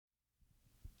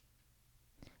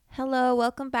Hello,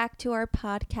 welcome back to our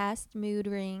podcast, Mood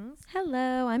Rings.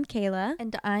 Hello, I'm Kayla.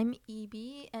 And I'm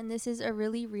Evie, and this is a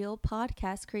really real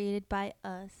podcast created by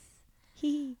us.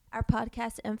 Our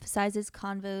podcast emphasizes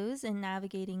convos and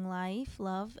navigating life,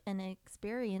 love, and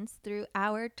experience through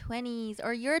our 20s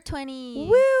or your 20s.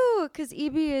 Woo! Because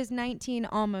Evie is 19,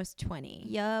 almost 20.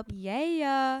 Yup.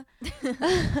 Yeah.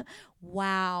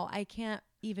 Wow, I can't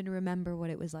even remember what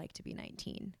it was like to be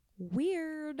 19.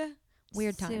 Weird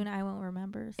time. Soon I won't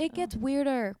remember. It gets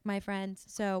weirder, my friends.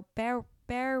 So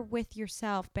bear with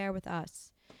yourself. Bear with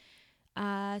us.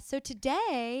 So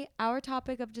today, our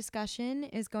topic of discussion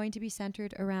is going to be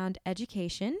centered around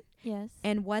education. Yes.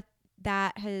 And what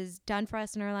that has done for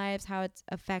us in our lives, how it's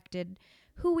affected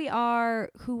who we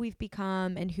are, who we've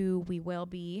become, and who we will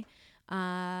be.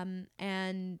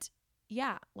 And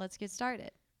yeah, let's get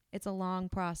started. It's a long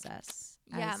process.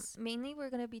 Yeah, mainly we're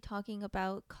going to be talking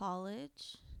about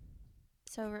college.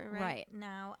 So right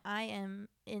now I am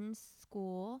in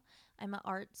school. I'm an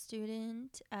art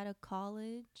student at a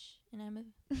college, and I'm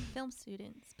a film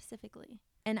student specifically.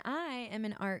 And I am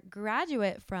an art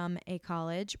graduate from a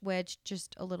college, which,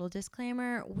 just a little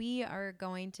disclaimer, we are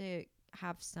going to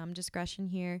have some discretion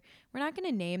here. We're not going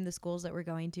to name the schools that we're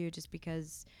going to just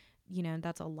because,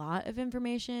 that's a lot of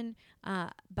information.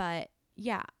 But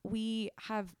yeah, we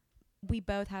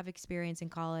both have experience in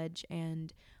college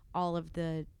and all of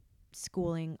the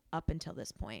schooling up until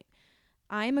this point.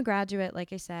 I'm a graduate,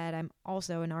 like I said. I'm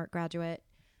also an art graduate,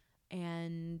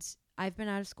 and I've been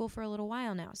out of school for a little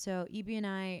while now. So EB and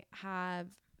I have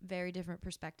very different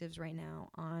perspectives right now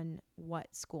on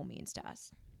what school means to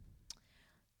us.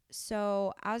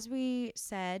 So as we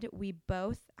said, we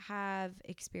both have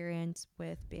experience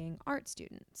with being art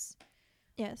students.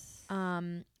 Yes.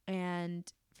 And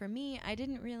for me, I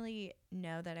didn't really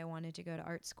know that I wanted to go to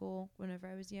art school whenever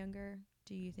I was younger.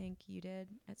 Do you think you did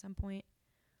at some point?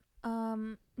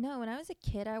 No, when I was a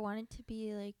kid, I wanted to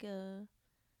be like a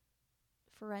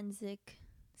forensic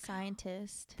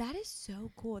scientist. That is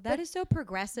so cool. That is so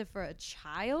progressive for a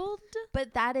child.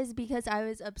 But that is because I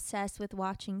was obsessed with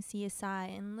watching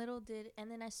CSI, and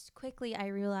then quickly I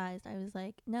realized, I was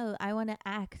like, no, I want to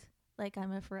act like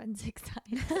I'm a forensic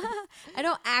scientist. I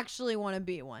don't actually want to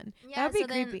be one. Yeah, that would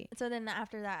be creepy. So then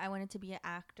after that, I wanted to be an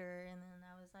actor, and then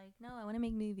I was like, no, I want to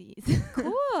make movies.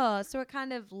 Cool. So it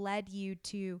kind of led you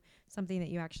to something that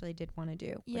you actually did want to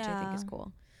do, which I think is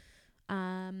cool.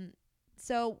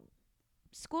 So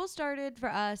school started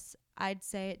for us, I'd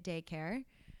say, at daycare.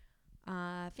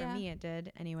 For me, it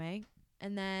did anyway.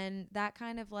 And then that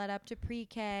kind of led up to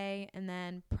pre-K, and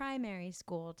then primary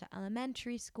school to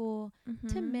elementary school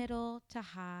to middle to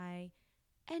high.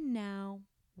 And now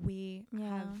we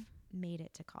have made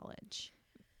it to college.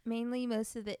 Mainly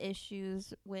most of the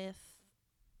issues with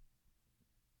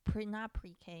not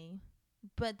pre-K,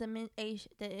 but the main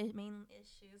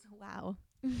issues, wow.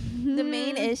 The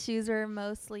main issues were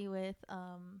mostly with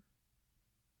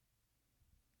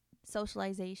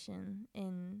socialization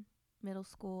in middle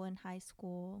school and high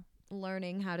school.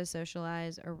 Learning how to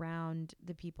socialize around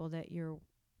the people that you're,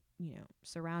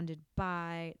 surrounded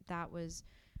by. That was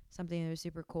something that was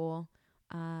super cool.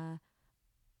 For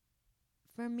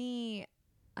me,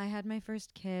 I had my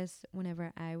first kiss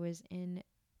whenever I was in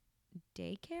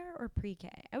daycare or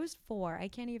pre-K. I was 4. I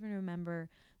can't even remember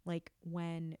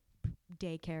when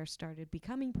daycare started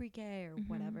becoming pre-K or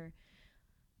whatever.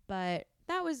 But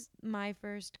that was my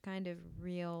first kind of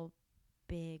real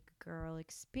big girl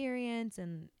experience,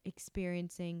 and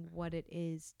experiencing what it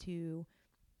is to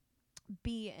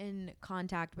be in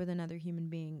contact with another human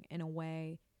being in a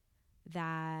way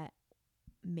that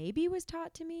maybe was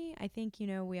taught to me. I think,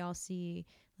 we all see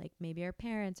maybe our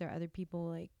parents or other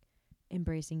people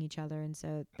embracing each other, and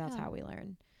so that's how we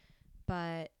learn.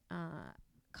 But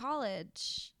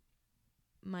college,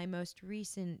 my most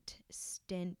recent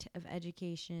stint of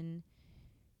education,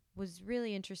 was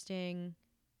really interesting,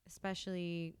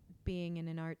 especially being in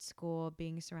an art school,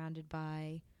 being surrounded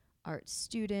by art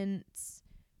students.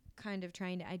 Kind of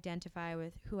trying to identify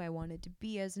with who I wanted to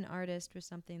be as an artist was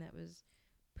something that was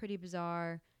pretty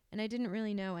bizarre, and I didn't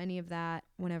really know any of that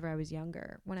whenever I was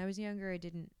younger. When I was younger, I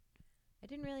didn't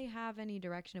really have any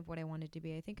direction of what I wanted to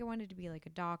be. I think I wanted to be like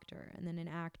a doctor, and then an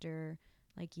actor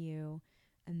like you,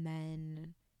 and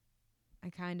then I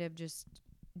kind of just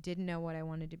didn't know what I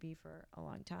wanted to be for a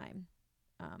long time.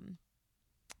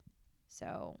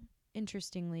 So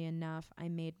interestingly enough, I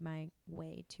made my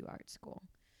way to art school.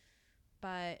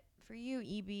 But for you,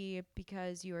 EB,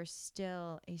 because you are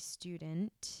still a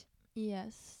student.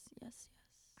 Yes.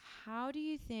 How do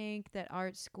you think that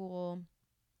art school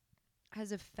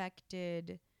has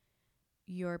affected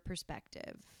your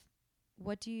perspective?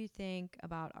 what do you think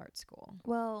about art school?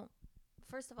 Well,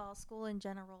 first of all, school in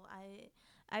general,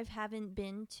 I haven't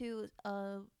been to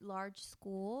a large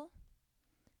school.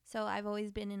 So I've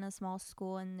always been in a small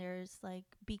school, and there's like,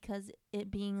 because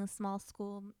it being a small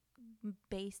school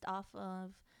based off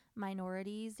of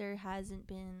minorities, there hasn't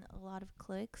been a lot of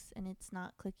cliques, and it's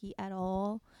not clicky at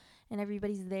all. And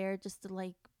everybody's there just to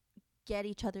like get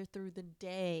each other through the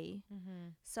day. Mm-hmm.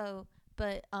 So,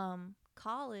 but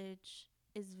college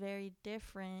is very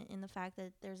different in the fact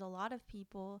that there's a lot of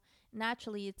people.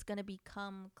 Naturally, it's going to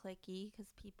become clicky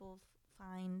because people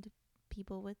find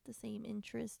people with the same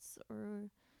interests or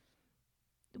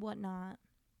whatnot.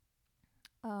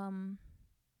 Um,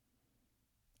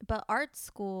 but art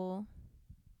school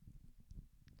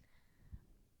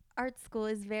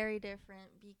is very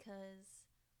different because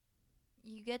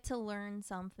you get to learn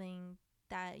something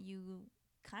that you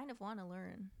kind of want to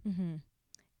learn. Mm-hmm.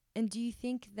 And do you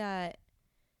think that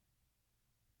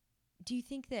do you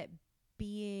think that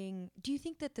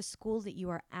the school that you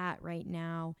are at right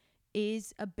now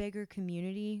is a bigger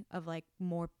community of like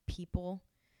more people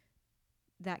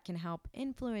that can help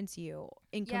influence you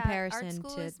in comparison art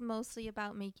school to is mostly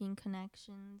about making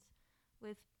connections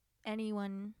with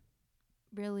anyone,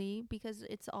 really, because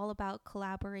it's all about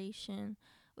collaboration,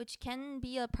 which can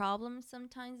be a problem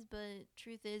sometimes, but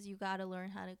truth is you got to learn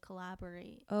how to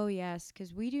collaborate. Oh yes,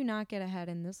 because we do not get ahead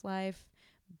in this life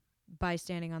by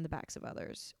standing on the backs of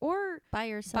others or By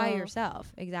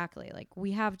yourself. Exactly. Like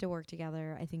we have to work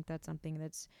together. I think that's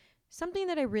something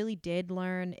that I really did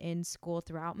learn in school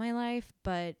throughout my life,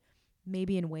 but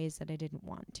maybe in ways that I didn't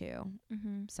want to.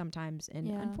 Mm-hmm. Sometimes in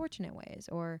Yeah. unfortunate ways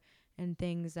or in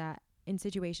things that in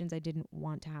situations I didn't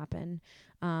want to happen.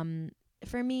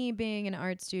 For me, being an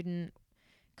art student,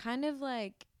 kind of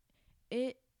like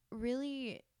it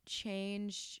really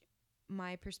changed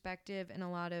my perspective in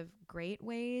a lot of great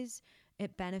ways.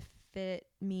 It benefit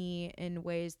me in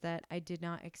ways that I did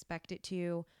not expect it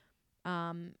to.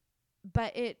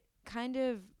 But it kind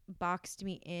of boxed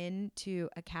me into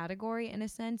a category in a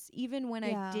sense, even when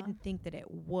I didn't think that it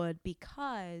would,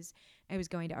 because I was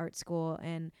going to art school.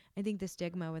 And I think the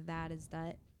stigma with that is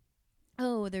that,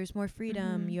 oh, there's more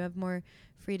freedom. Mm-hmm. You have more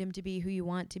freedom to be who you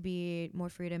want to be, more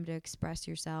freedom to express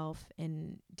yourself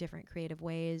in different creative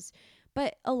ways.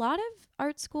 But a lot of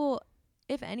art school,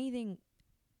 if anything,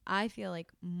 I feel like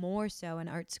more so in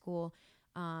art school,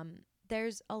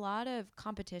 there's a lot of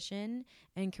competition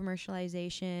and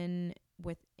commercialization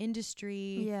with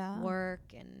industry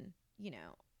work and,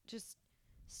 just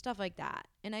stuff like that.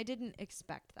 And I didn't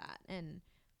expect that. And,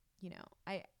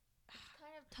 I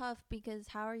Kind of tough because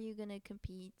how are you going to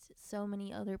compete so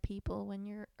many other people when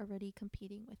you're already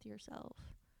competing with yourself?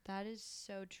 That is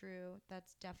so true.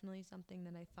 That's definitely something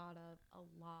that I thought of a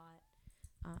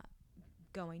lot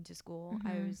going to school. Mm-hmm.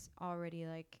 I was already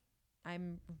like,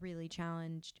 I'm really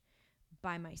challenged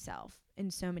by myself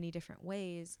in so many different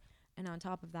ways. And on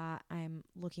top of that, I'm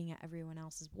looking at everyone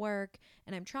else's work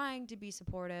and I'm trying to be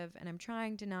supportive and I'm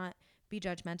trying to not be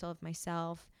judgmental of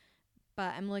myself.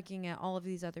 But I'm looking at all of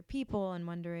these other people and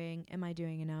wondering, am I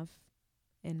doing enough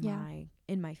in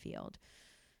my field?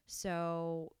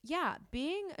 So, yeah,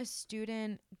 being a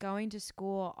student, going to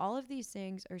school, all of these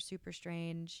things are super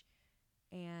strange.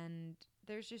 And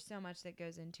there's just so much that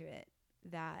goes into it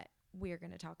that we're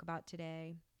going to talk about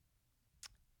today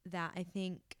that I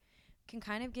think can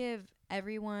kind of give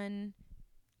everyone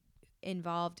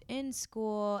involved in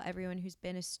school, everyone who's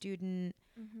been a student,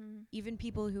 even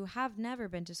people who have never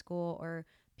been to school or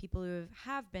people who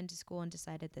have been to school and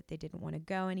decided that they didn't want to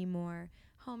go anymore,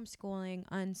 homeschooling,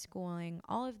 unschooling,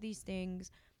 all of these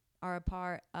things are a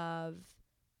part of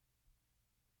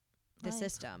the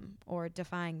system or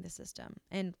defying the system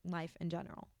and life in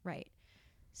general, right?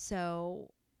 So,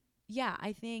 yeah,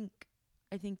 I think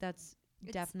that's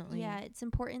definitely. Yeah, it's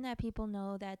important that people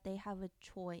know that they have a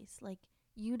choice. Like,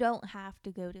 you don't have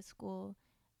to go to school.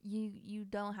 You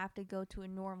don't have to go to a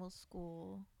normal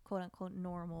school, quote unquote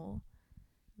normal.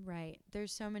 Right.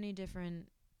 There's so many different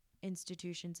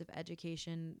institutions of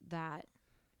education that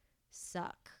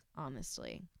suck,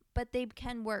 honestly. But they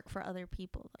can work for other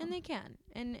people, though. And they can.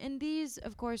 And these,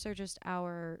 of course, are just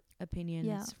our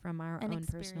opinions from our own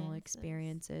personal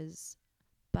experiences.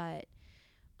 But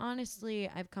honestly,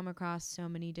 I've come across so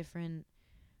many different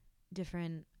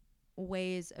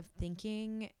ways of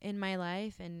thinking in my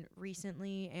life and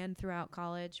recently and throughout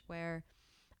college where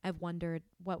I've wondered,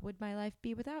 what would my life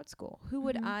be without school? Who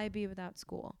would I be without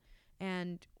school?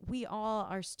 And we all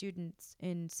are students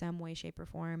in some way, shape, or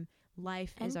form.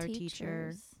 Life is our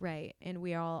teacher, right? And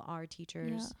we all are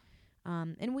teachers.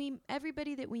 And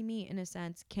everybody that we meet, in a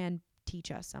sense, can teach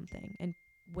us something and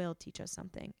will teach us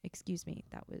something. Excuse me,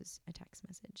 that was a text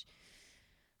message.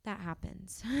 That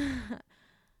happens.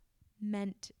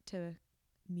 Meant to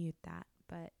mute that,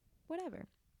 but whatever.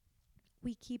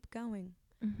 We keep going.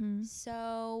 Mm-hmm.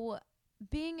 So,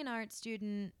 being an art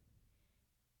student,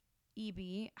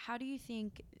 EB, how do you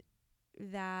think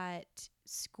that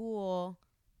school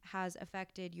has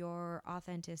affected your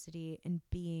authenticity in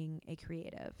being a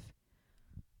creative?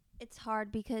 It's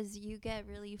hard because you get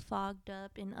really fogged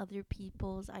up in other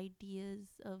people's ideas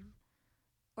of,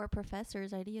 or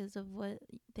professors' ideas of what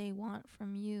they want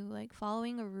from you. Like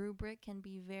following a rubric can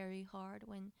be very hard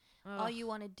when all you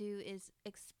want to do is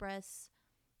express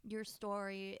your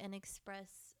story and express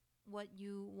what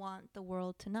you want the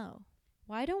world to know.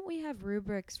 Why don't we have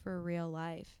rubrics for real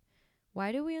life?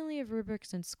 Why do we only have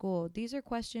rubrics in school? These are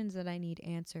questions that I need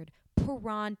answered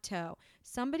pronto.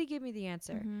 Somebody give me the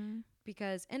answer. Mm-hmm.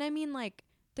 Because, and I mean, like,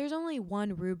 there's only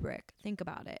one rubric. Think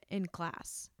about it in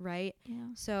class, right? Yeah.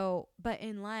 So, but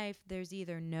in life, there's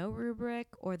either no rubric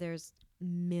or there's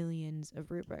millions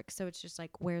of rubrics. So it's just like,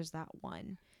 where's that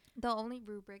one? The only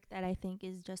rubric that I think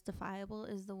is justifiable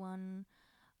is the one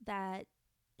that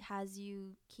has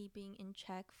you keeping in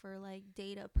check for like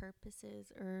data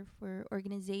purposes or for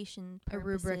organization purposes.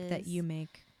 A rubric that you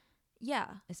make. Yeah.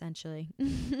 Essentially.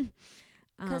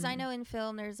 Because I know in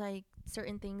film there's like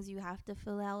certain things you have to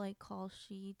fill out, like call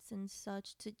sheets and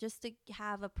such, to just to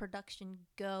have a production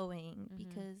going,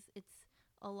 because it's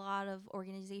a lot of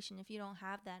organization. If you don't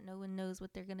have that, no one knows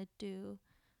what they're gonna do.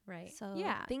 Right. So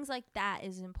yeah, things like that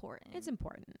is important. It's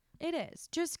important. It is.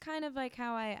 Just kind of like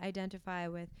how I identify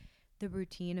with the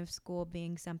routine of school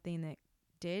being something that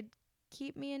did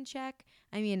keep me in check.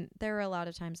 I mean, there were a lot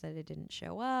of times that it didn't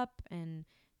show up, and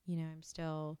you know, I'm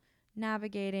still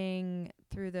navigating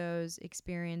through those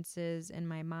experiences in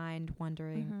my mind,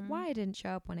 wondering why I didn't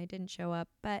show up when I didn't show up,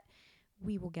 but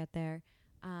we will get there.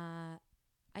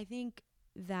 I think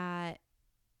that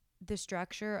the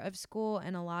structure of school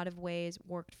in a lot of ways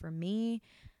worked for me.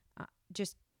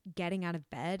 Just getting out of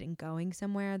bed and going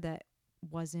somewhere that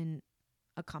wasn't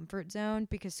a comfort zone,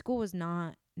 because school was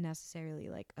not necessarily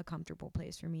like a comfortable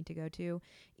place for me to go to,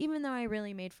 even though I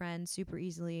really made friends super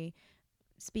easily.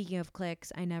 Speaking of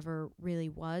cliques, I never really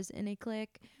was in a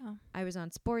clique. Oh. I was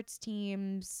on sports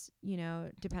teams, you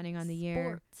know, depending on the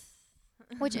year,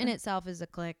 which in itself is a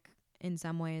clique in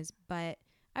some ways, but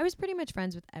I was pretty much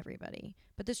friends with everybody.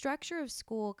 But the structure of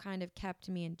school kind of kept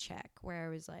me in check, where I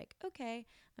was like, okay,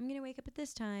 I'm going to wake up at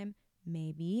this time,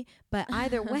 maybe, but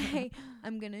either way,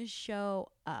 I'm going to show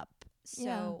up.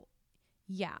 So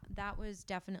yeah, that was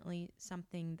definitely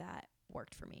something that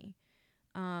worked for me.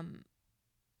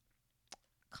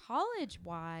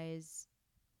 College-wise,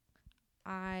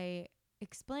 I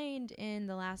explained in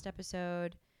the last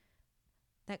episode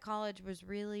that college was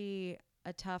really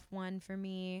a tough one for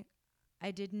me.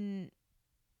 I didn't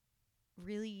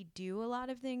really do a lot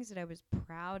of things that I was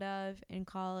proud of in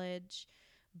college,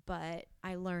 but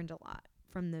I learned a lot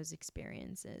from those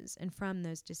experiences and from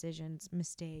those decisions,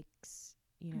 mistakes,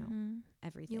 you know,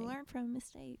 everything. You learn from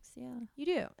mistakes, yeah. You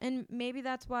do. And maybe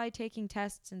that's why taking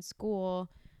tests in school,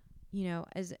 you know,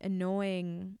 as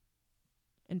annoying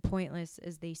and pointless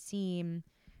as they seem,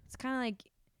 it's kind of like,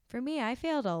 for me, I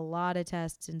failed a lot of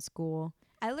tests in school.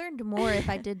 I learned more if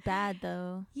I did bad,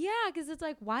 though. Yeah, because it's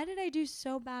like, why did I do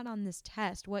so bad on this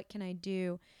test? What can I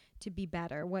do to be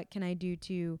better? What can I do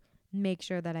to make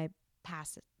sure that I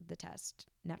pass the test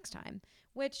next time?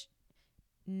 Which,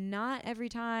 not every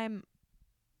time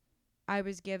I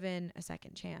was given a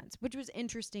second chance, which was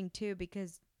interesting, too,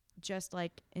 because just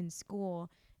like in school,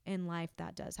 in life,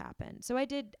 that does happen. So I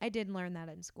did learn that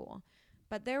in school.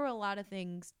 But there were a lot of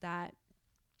things that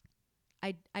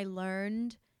I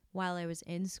learned while I was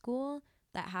in school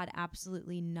that had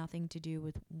absolutely nothing to do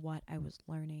with what I was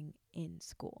learning in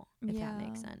school, if that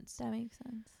makes sense. That makes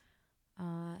sense.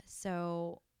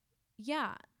 So,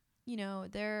 yeah, you know,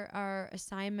 there are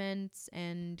assignments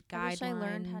and guidelines. I wish I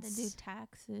learned how to do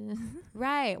taxes.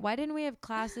 Right. Why didn't we have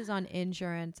classes on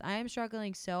insurance? I am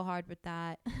struggling so hard with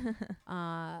that.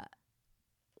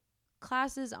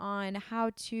 Classes on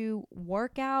how to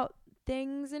work out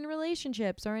things in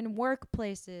relationships or in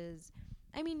workplaces.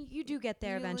 I mean, you do get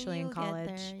there eventually in college.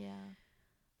 Get there, yeah.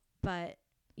 But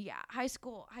yeah, high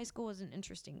school was an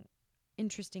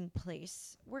interesting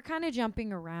place. We're kind of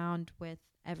jumping around with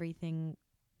everything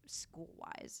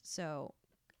school-wise. So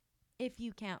if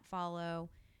you can't follow,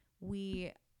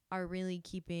 we are really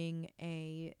keeping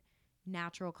a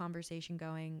natural conversation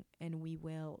going, and we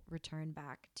will return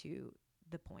back to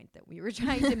the point that we were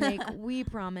trying to make. We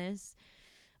promise.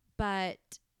 But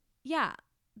yeah,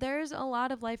 there's a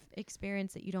lot of life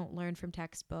experience that you don't learn from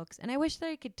textbooks. And I wish that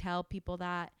I could tell people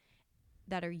that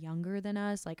are younger than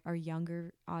us, like our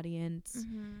younger audience,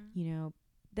 you know,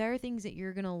 there are things that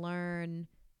you're going to learn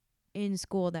in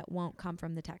school that won't come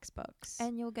from the textbooks.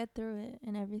 And you'll get through it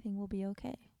and everything will be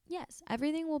okay. Yes,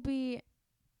 everything will be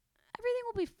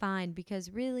fine,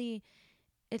 because really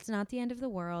it's not the end of the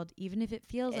world, even if it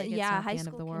feels like it's not the end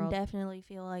of the world. High school can definitely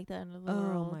feel like the end of the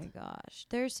world. Oh my gosh.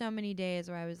 There's so many days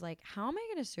where I was like, how am I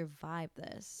going to survive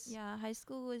this? Yeah, high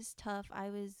school was tough. I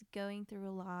was going through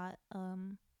a lot.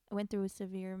 I went through a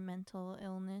severe mental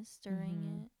illness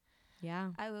during it. Yeah.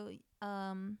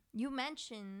 You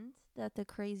mentioned that the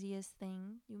craziest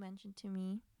thing you mentioned to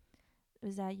me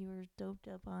was that you were doped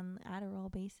up on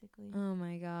Adderall, basically. Oh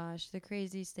my gosh, the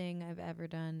craziest thing I've ever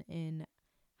done in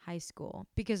high school,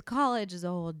 because college is a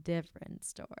whole different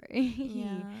story.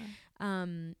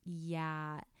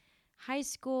 Yeah. High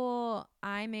school,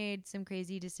 I made some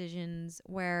crazy decisions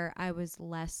where I was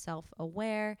less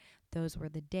self-aware. Those were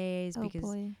the days,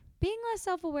 because being less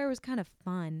self-aware was kind of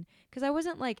fun, because I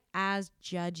wasn't like as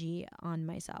judgy on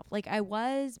myself. Like I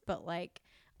was, but like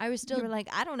I was still, you were like,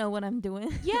 I don't know what I'm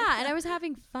doing. Yeah, and I was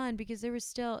having fun, because there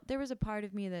was a part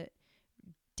of me that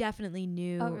definitely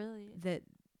knew that,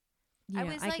 you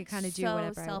know, I could kind of do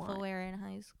whatever I want. Self-aware in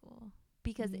high school,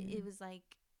 because it was like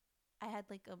I had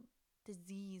like a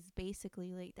disease,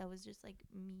 basically, like that was just like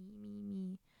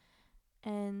me.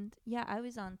 And yeah, I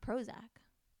was on Prozac.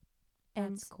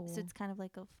 That's cool. So it's kind of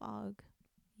like a fog.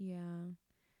 Yeah.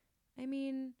 I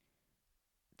mean,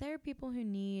 there are people who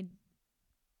need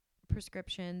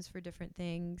prescriptions for different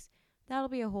things. That'll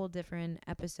be a whole different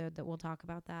episode that we'll talk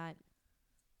about that.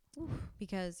 Oof.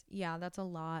 Because yeah, that's a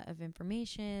lot of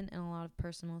information and a lot of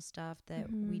personal stuff that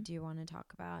we do want to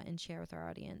talk about and share with our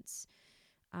audience.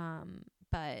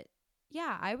 But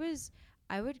yeah, I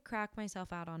would crack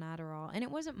myself out on Adderall, and it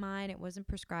wasn't mine. It wasn't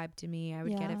prescribed to me. I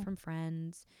would get it from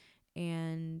friends.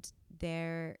 And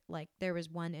there was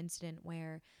one incident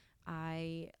where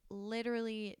I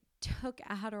literally took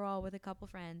Adderall with a couple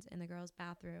friends in the girls'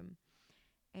 bathroom,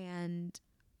 and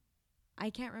I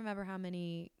can't remember how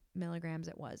many milligrams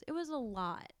it was. It was a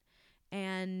lot.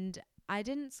 And I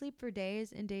didn't sleep for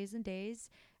days and days and days.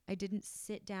 I didn't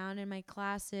sit down in my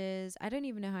classes. I don't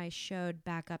even know how I showed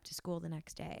back up to school the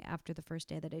next day after the first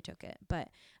day that I took it. But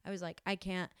I was like, I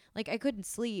couldn't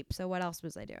sleep. So what else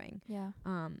was I doing? Yeah.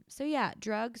 So yeah,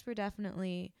 drugs were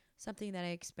definitely something that I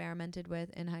experimented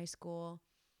with in high school.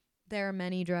 There are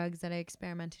many drugs that I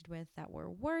experimented with that were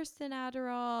worse than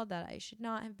Adderall, that I should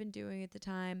not have been doing at the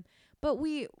time. But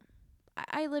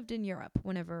I lived in Europe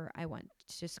whenever I went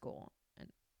to school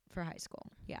for high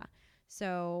school. Yeah.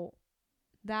 So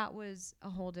that was a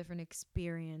whole different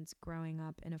experience growing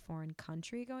up in a foreign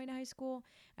country going to high school.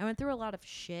 I went through a lot of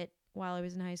shit while I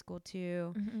was in high school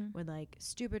too, with like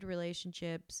stupid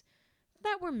relationships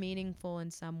that were meaningful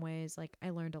in some ways. Like I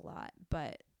learned a lot,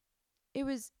 but it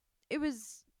was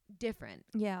different.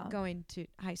 Yeah. Going to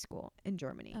high school in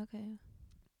Germany. Okay.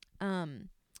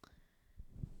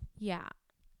 Yeah.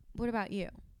 What about you?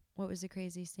 What was the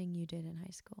craziest thing you did in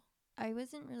high school? I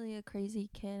wasn't really a crazy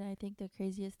kid. I think the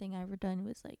craziest thing I ever done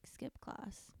was like skip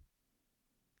class.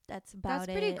 That's about it.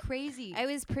 That's pretty crazy. I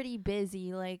was pretty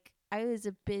busy. Like I was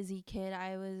a busy kid.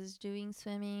 I was doing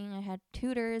swimming. I had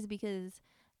tutors because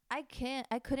I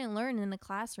couldn't learn in the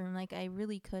classroom. Like I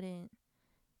really couldn't.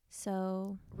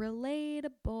 So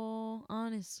relatable,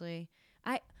 honestly.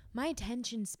 My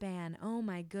attention span, oh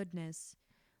my goodness.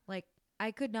 Like I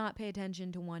could not pay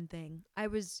attention to one thing.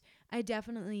 I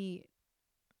definitely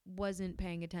wasn't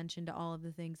paying attention to all of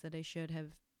the things that I should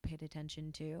have paid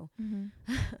attention to.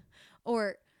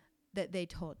 Or that they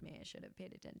told me I should have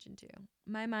paid attention to.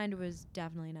 My mind was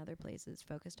definitely in other places,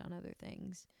 focused on other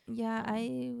things. Yeah,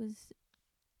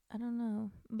 I don't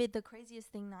know. But the craziest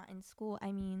thing, not in school,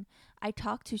 I mean, I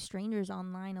talk to strangers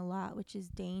online a lot, which is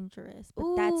dangerous.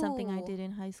 But that's something I did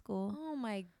in high school. Oh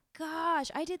my gosh.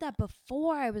 I did that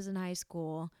before I was in high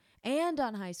school and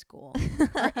on high school.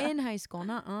 Or in high school,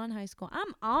 not on high school.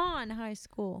 I'm on high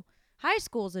school. High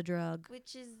school's a drug.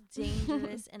 Which is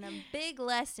dangerous and a big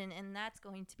lesson, and that's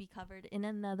going to be covered in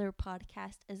another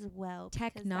podcast as well.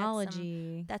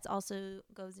 Technology. That's also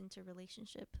goes into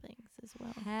relationship things as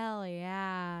well. Hell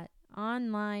yeah.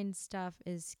 Online stuff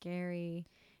is scary.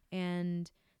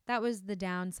 And that was the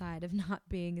downside of not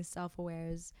being as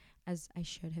self-aware as I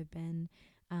should have been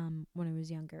when I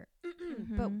was younger.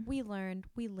 But we learned,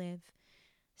 we live.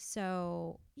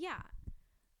 So, yeah.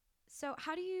 So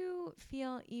how do you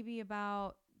feel, Evie,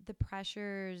 about the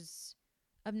pressures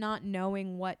of not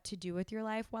knowing what to do with your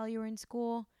life while you were in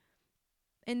school?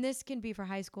 and this can be for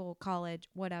high school, college,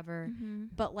 whatever,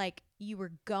 but like you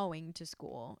were going to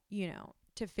school, you know,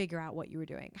 to figure out what you were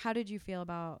doing. How did you feel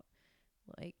about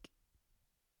like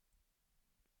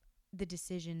the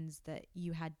decisions that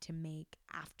you had to make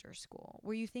after school?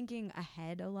 Were you thinking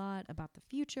ahead a lot about the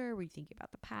future? Were you thinking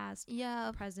about the past? Yeah,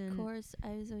 present? of course.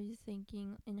 I was always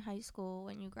thinking in high school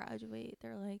when you graduate,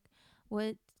 they're like,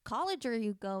 what college are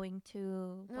you going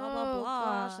to? Blah, blah, Oh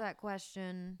blah. gosh, that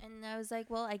question. And I was like,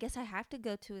 well, I guess I have to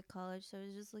go to a college. So I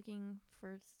was just looking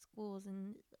for schools,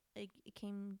 and it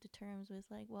came to terms with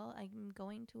like, well, I'm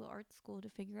going to art school to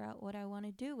figure out what I want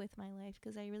to do with my life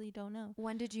because I really don't know.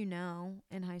 When did you know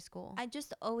in high school? I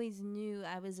just always knew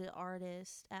I was an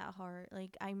artist at heart.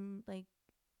 Like I'm like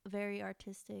very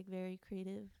artistic, very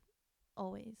creative.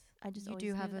 Always. I just You always do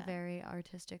knew have a that. very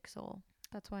artistic soul.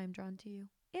 That's why I'm drawn to you.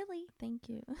 Illy. Thank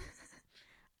you.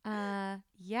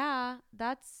 Yeah,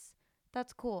 that's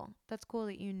cool. That's cool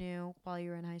that you knew while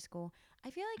you were in high school.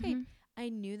 I feel like I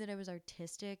knew that I was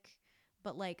artistic,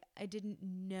 but like I didn't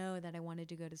know that I wanted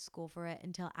to go to school for it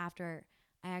until after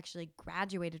I actually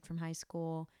graduated from high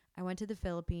school. I went to the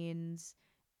Philippines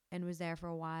and was there for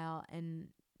a while and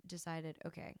decided,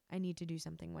 okay, I need to do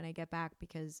something when I get back,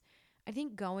 because I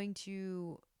think going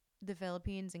to the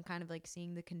Philippines and kind of like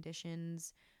seeing the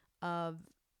conditions of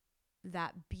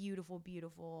that beautiful,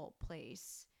 beautiful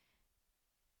place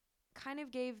kind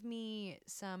of gave me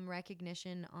some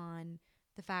recognition on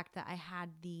the fact that I had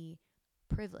the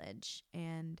privilege,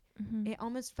 and it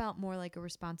almost felt more like a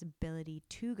responsibility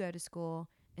to go to school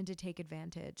and to take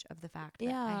advantage of the fact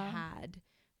that I had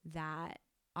that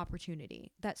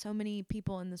opportunity that so many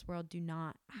people in this world do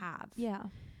not have. Yeah.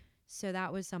 So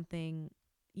that was something,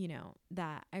 you know,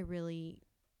 that I really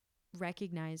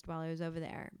recognized while I was over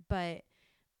there. But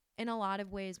in a lot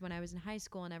of ways, when I was in high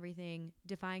school and everything,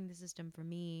 defying the system for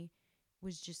me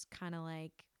was just kind of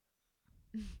like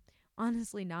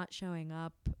honestly not showing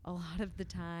up a lot of the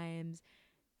times,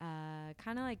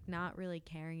 kind of like not really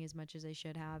caring as much as I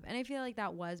should have. And I feel like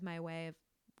that was my way of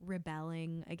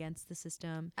rebelling against the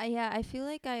system. Yeah, I feel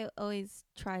like I always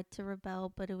tried to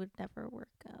rebel, but it would never work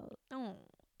out. Oh,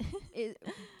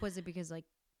 was it because like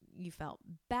you felt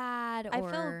bad, or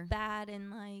I felt bad,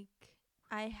 and like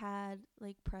I had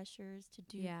like pressures to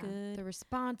do good. The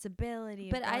responsibility.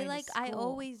 But I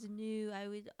always knew I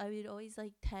would always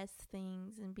like test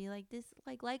things and be like, this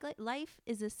like life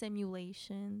is a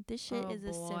simulation. This shit is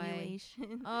a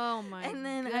simulation. Oh my And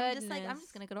then goodness. I'm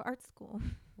just gonna go to art school.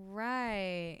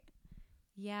 Right.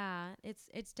 Yeah,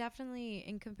 it's definitely,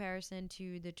 in comparison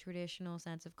to the traditional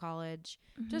sense of college,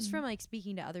 just from like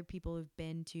speaking to other people who've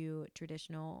been to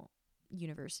traditional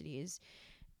universities,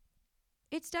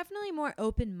 it's definitely more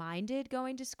open-minded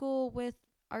going to school with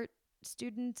art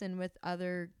students and with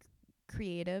other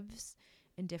creatives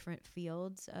in different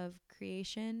fields of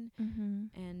creation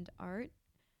and art.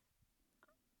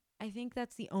 I think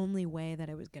that's the only way that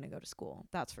I was going to go to school.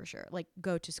 That's for sure. Like,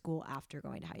 go to school after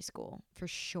going to high school, for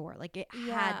sure. Like, it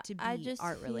had to be I just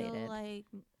art related. feel like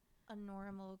a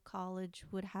normal college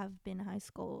would have been high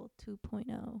school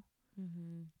 2.0.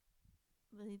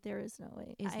 But there is no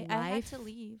way. I had to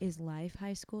leave. Is life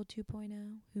high school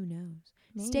 2.0? Who knows?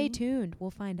 Maybe. Stay tuned. We'll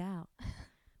find out.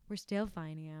 We're still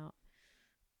finding out.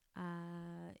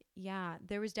 Yeah,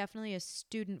 there was definitely a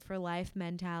student for life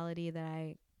mentality that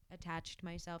I attached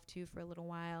myself to for a little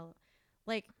while.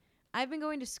 Like, I've been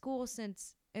going to school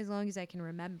since as long as I can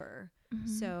remember.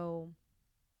 So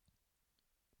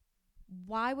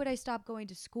why would I stop going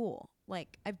to school?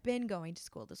 Like, I've been going to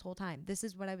school this whole time. This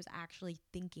is what I was actually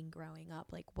thinking growing up.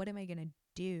 Like, what am I going to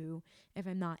do if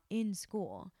I'm not in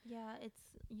school? Yeah,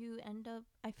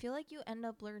 I feel like you end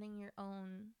up learning your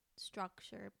own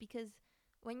structure, because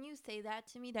when you say that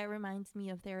to me, that reminds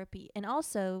me of therapy. And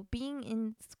also, being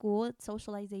in school at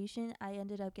socialization, I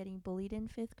ended up getting bullied in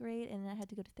 5th grade, and I had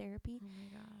to go to therapy. Oh my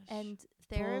gosh. And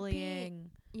therapy, bullying.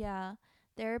 Yeah,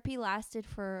 therapy lasted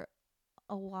for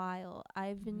a while.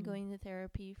 I've been going to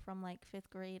therapy from like 5th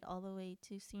grade all the way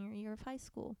to senior year of high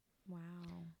school. Wow.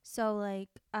 So like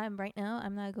right now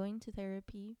I'm not going to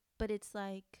therapy, but it's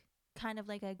like kind of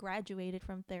like I graduated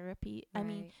from therapy. Right. I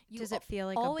mean, does it feel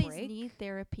like always a break? need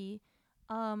therapy.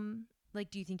 Like,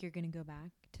 do you think you're going to go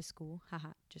back to school?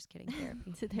 Haha, just kidding.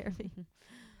 Therapy. To therapy.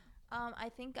 I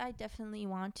think I definitely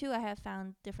want to. I have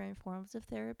found different forms of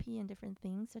therapy and different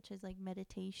things, such as like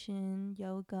meditation,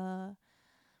 yoga,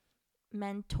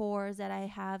 mentors that I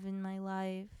have in my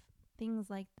life, things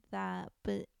like that.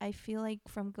 But I feel like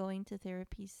from going to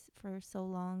therapy for so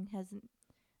long hasn't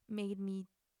made me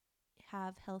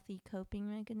have healthy coping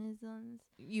mechanisms.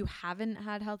 You haven't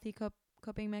had healthy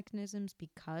coping mechanisms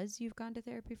because you've gone to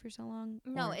therapy for so long?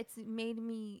 No, it's made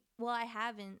me, well, I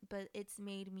haven't, but it's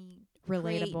made me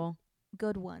relatable.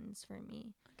 Good ones for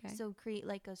me. Okay. So create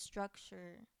like a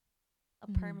structure, a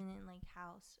Mhm. permanent like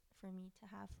house for me to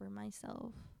have for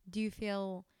myself. Do you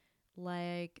feel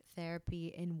like therapy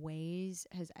in ways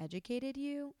has educated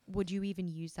you? Would you even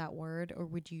use that word, or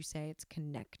would you say it's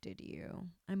connected you?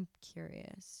 I'm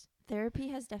curious. Therapy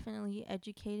has definitely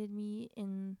educated me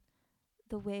in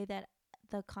the way that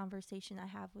the conversation I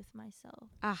have with myself.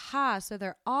 Aha, so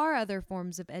there are other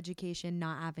forms of education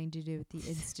not having to do with the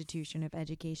institution of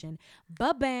education.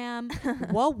 Ba-bam,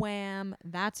 whoa-wham,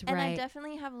 that's And right. I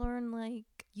definitely have learned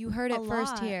like You heard it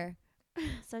first here.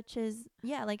 Such as,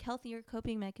 like healthier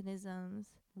coping mechanisms.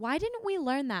 Why didn't we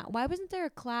learn that? Why wasn't there a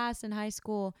class in high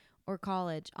school or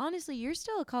college? Honestly, you're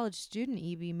still a college student,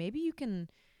 Evie. Maybe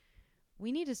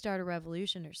we need to start a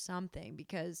revolution or something,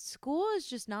 because school is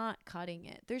just not cutting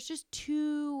it. There's just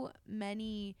too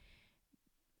many,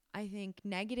 I think,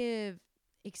 negative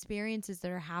experiences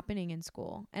that are happening in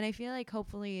school. And I feel like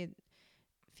hopefully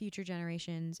future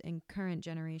generations and current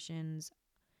generations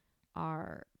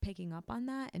are picking up on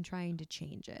that and trying to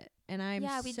change it. And I'm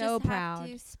we so just proud. have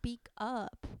to speak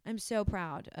up. I'm so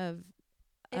proud of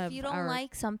if you don't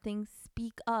like something,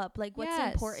 speak up. Like, what's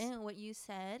important, what you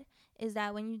said, is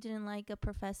that when you didn't like a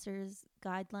professor's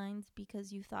guidelines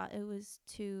because you thought it was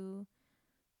too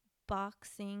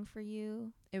boxing for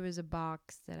you. It was a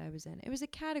box that I was in. It was a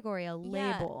category, a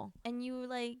label. And you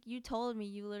told me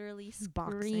you literally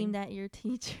screamed at your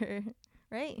teacher,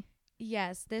 right?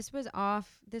 Yes, this was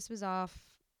off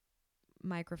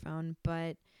microphone,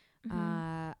 but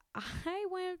I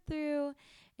went through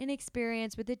an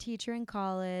experience with a teacher in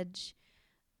college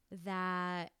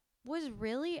that was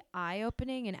really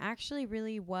eye-opening, and actually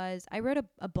really was. I wrote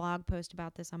a blog post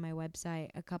about this on my website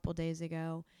a couple days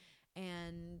ago,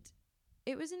 and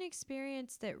it was an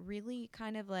experience that really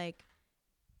kind of like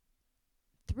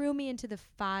threw me into the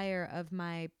fire of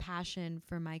my passion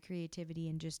for my creativity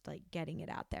and just like getting it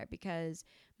out there. Because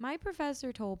my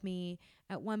professor told me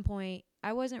at one point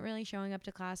I wasn't really showing up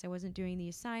to class. I wasn't doing the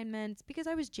assignments because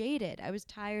I was jaded. I was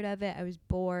tired of it. I was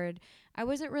bored. I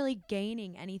wasn't really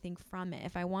gaining anything from it.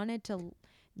 If I wanted to,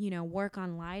 work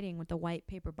on lighting with the white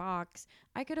paper box,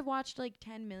 I could have watched like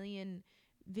 10 million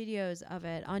videos of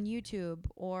it on YouTube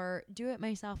or do it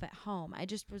myself at home. I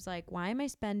just was like, why am I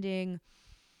spending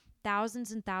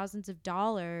thousands and thousands of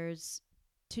dollars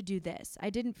to do this?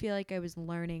 I didn't feel like I was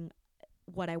learning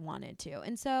what I wanted to.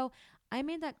 And so I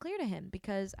made that clear to him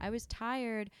because I was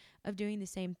tired of doing the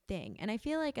same thing. And I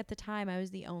feel like at the time I was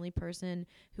the only person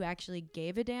who actually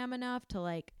gave a damn enough to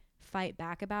like fight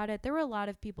back about it. There were a lot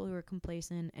of people who were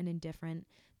complacent and indifferent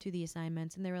to the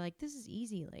assignments, and they were like, this is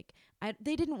easy. Like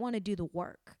they didn't want to do the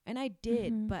work, and I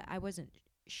did, but I wasn't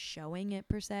showing it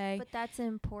per se. But that's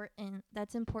important.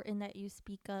 That's important that you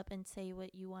speak up and say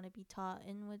what you want to be taught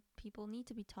and what people need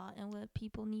to be taught and what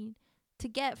people need to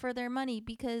get for their money,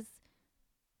 because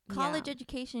college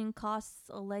education costs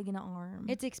a leg and an arm.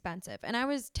 It's expensive. And I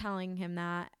was telling him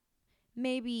that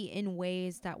maybe in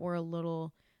ways that were a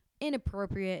little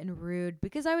inappropriate and rude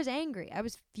because I was angry. I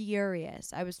was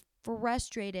furious. I was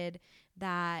frustrated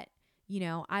that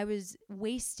I was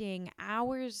wasting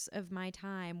hours of my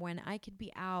time when I could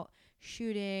be out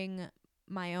shooting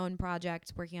my own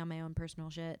projects, working on my own personal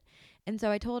shit. And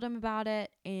so I told him about it,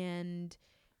 and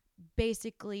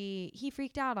basically he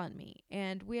freaked out on me,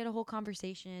 and we had a whole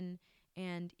conversation,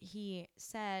 and he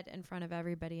said in front of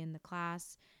everybody in the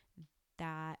class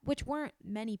that, which weren't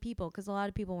many people because a lot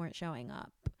of people weren't showing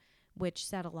up, which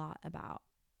said a lot about,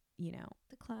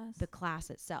 the class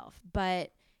itself.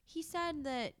 But he said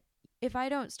that if I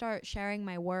don't start sharing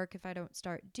my work, if I don't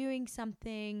start doing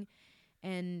something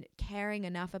and caring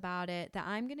enough about it, that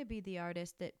I'm going to be the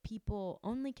artist that people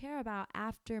only care about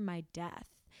after my death.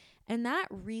 And that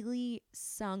really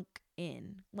sunk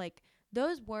in. Like,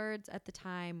 those words at the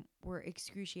time were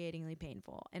excruciatingly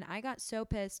painful. And I got so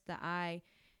pissed that I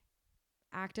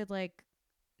acted like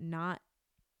not,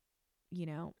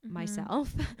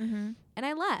 myself. And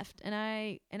I left. And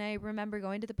I remember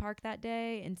going to the park that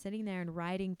day and sitting there and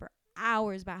writing for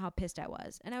hours about how pissed I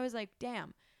was. And I was like,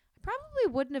 damn, I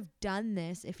probably wouldn't have done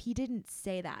this if he didn't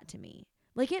say that to me.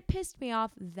 Like, it pissed me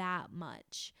off that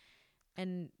much.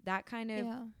 And that kind of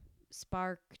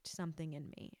sparked something in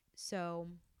me. So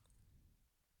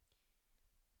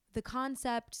the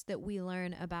concepts that we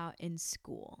learn about in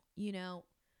school,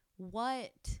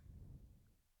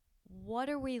 what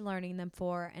are we learning them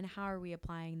for, and how are we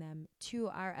applying them to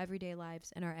our everyday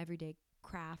lives and our everyday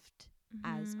craft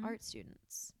as art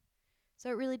students? So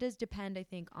it really does depend, I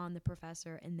think, on the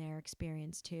professor and their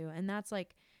experience too. And that's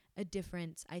like a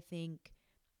difference, I think,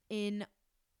 in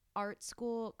art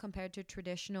school compared to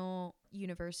traditional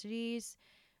universities.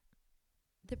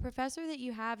 The professor that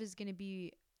you have is going to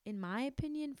be, in my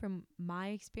opinion, from my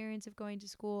experience of going to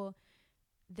school,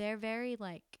 they're very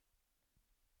like,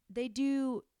 they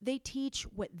teach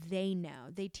what they know.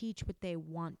 They teach what they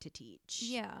want to teach.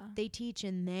 Yeah. They teach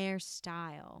in their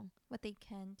style. What they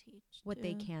can teach. What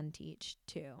they can teach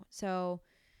too. So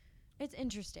it's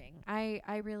interesting.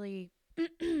 I really,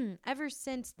 ever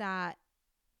since that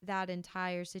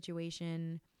entire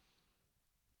situation,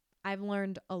 I've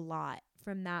learned a lot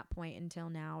from that point until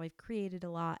now. I've created a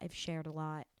lot. I've shared a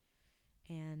lot.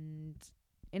 And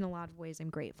in a lot of ways, I'm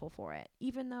grateful for it.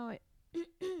 Even though it,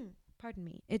 pardon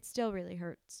me, it still really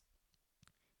hurts.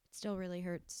 It still really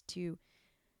hurts to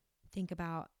think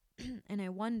about. And I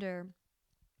wonder,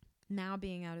 now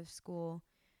being out of school,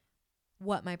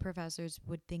 what my professors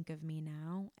would think of me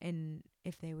now. And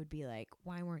if they would be like,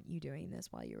 why weren't you doing this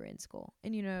while you were in school?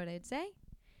 And you know what I'd say?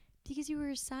 Because you were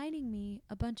assigning me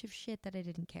a bunch of shit that I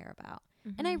didn't care about.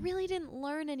 Mm-hmm. And I really didn't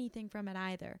learn anything from it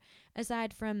either.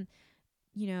 Aside from,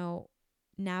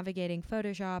 navigating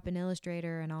Photoshop and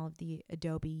Illustrator and all of the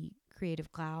Adobe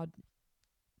Creative Cloud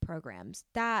programs.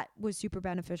 That was super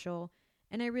beneficial.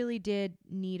 And I really did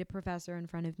need a professor in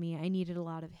front of me. I needed a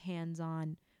lot of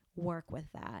hands-on work with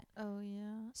that. Oh,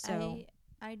 yeah. So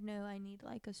I know I need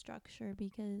like a structure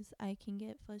because I can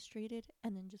get frustrated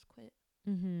and then just quit.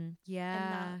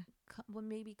 Yeah. And not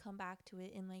maybe come back to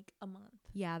it in like a month.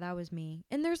 Yeah, that was me.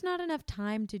 And there's not enough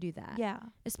time to do that. Yeah.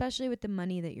 Especially with the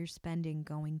money that you're spending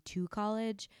going to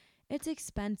college. It's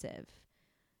expensive.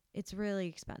 It's really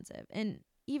expensive. And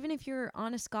even if you're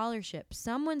on a scholarship,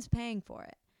 someone's paying for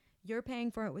it. You're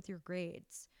paying for it with your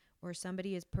grades, or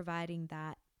somebody is providing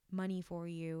that money for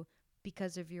you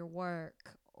because of your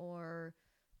work, or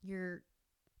you're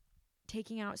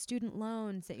taking out student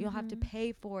loans that you'll have to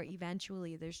pay for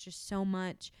eventually. There's just so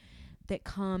much that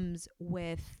comes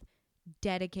with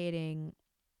dedicating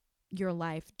your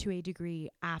life to a degree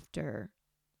after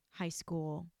high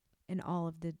school and all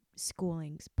of the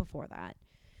schoolings before that.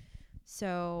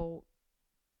 So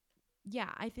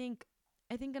yeah, I think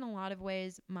in a lot of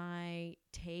ways my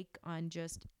take on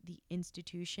just the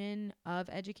institution of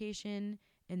education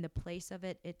and the place of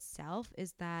it itself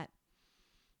is that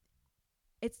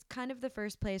it's kind of the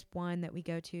first place, one, that we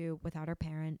go to without our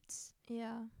parents.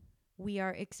 Yeah. We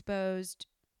are exposed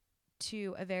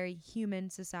to a very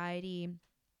human society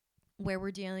where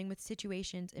we're dealing with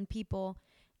situations and people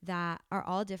that are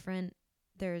all different.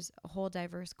 There's a whole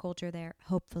diverse culture there,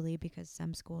 hopefully, because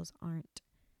some schools aren't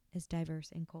as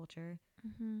diverse in culture.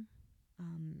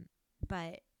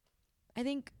 But I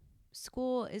think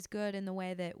school is good in the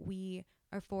way that we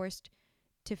are forced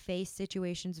to face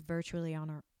situations virtually on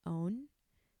our own.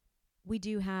 We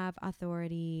do have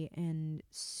authority and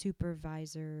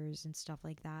supervisors and stuff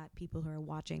like that, people who are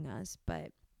watching us,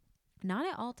 but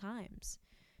not at all times.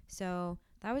 So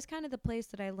that was kind of the place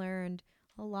that I learned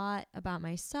a lot about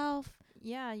myself.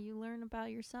 Yeah, you learn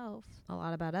about yourself. A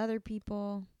lot about other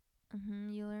people.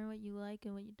 You learn what you like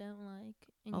and what you don't like.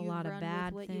 And a you lot run of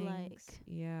bad with what things. you like.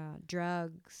 Yeah,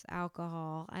 drugs,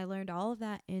 alcohol. I learned all of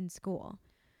that in school.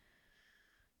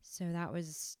 So that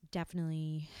was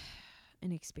definitely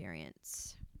an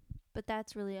experience. But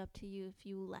that's really up to you if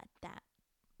you let that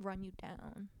run you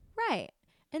down. Right.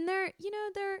 And I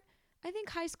think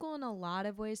high school in a lot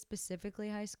of ways, specifically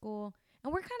high school,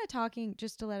 and we're kind of talking,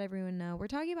 just to let everyone know, we're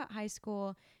talking about high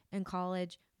school and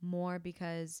college more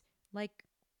because like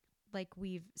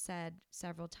we've said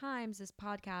several times, this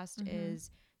podcast is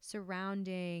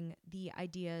surrounding the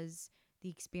ideas, the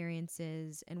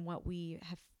experiences, and what we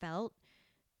have felt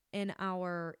in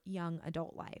our young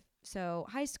adult life. So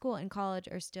high school and college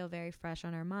are still very fresh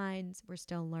on our minds. We're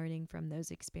still learning from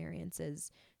those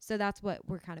experiences. So that's what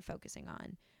we're kind of focusing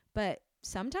on. But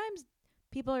sometimes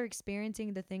people are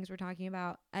experiencing the things we're talking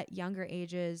about at younger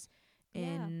ages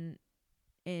in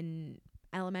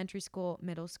elementary school,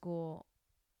 middle school,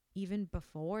 even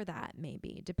before that,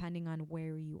 maybe, depending on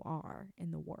where you are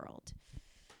in the world.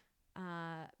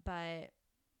 But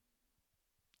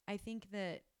I think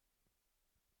that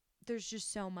there's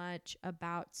just so much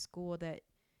about school that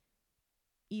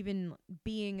even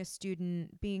being a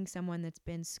student, being someone that's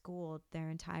been schooled their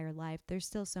entire life, there's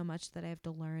still so much that I have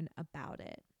to learn about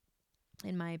it.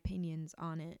 And my opinions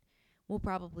on it will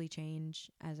probably change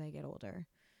as I get older.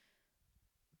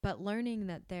 But learning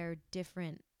that they're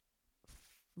different,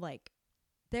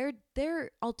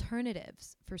 they're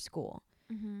alternatives for school.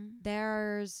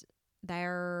 There's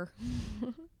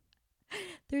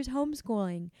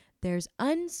homeschooling. There's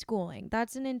unschooling.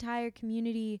 That's an entire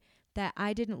community that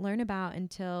I didn't learn about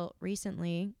until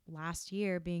recently, last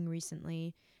year being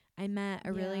recently. I met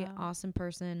a really awesome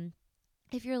person.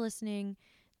 If you're listening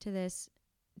to this,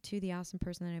 to the awesome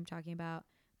person that I'm talking about,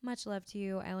 much love to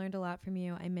you. I learned a lot from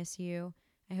you. I miss you.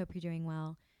 I hope you're doing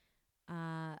well.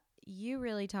 You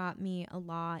really taught me a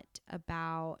lot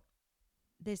about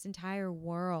this entire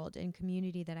world and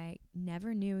community that I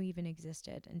never knew even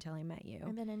existed until I met you.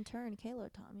 And then in turn,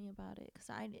 Kayla taught me about it because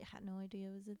I had no idea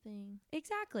it was a thing.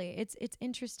 Exactly. It's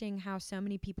interesting how so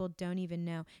many people don't even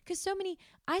know. Because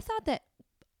I thought that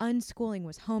unschooling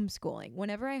was homeschooling.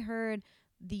 Whenever I heard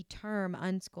the term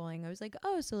unschooling, I was like,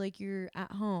 oh, so like you're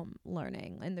at home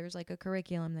learning and there's like a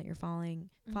curriculum that you're following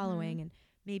and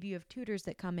maybe you have tutors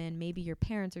that come in, maybe your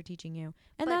parents are teaching you.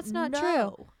 And but that's not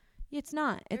true. It's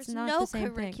not. There's it's not no the same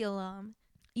curriculum. Thing.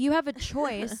 You have a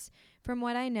choice. From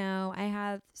what I know, I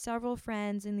have several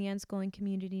friends in the unschooling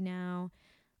community now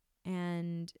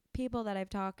and people that I've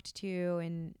talked to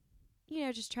and,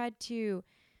 just tried to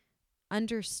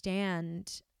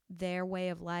understand their way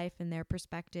of life and their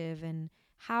perspective and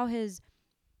how his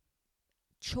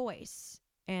choice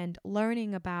and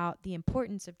learning about the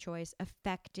importance of choice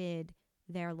affected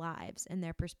their lives and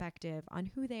their perspective on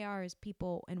who they are as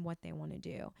people and what they want to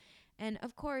do. And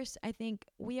of course, I think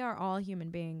we are all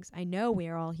human beings. I know we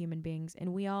are all human beings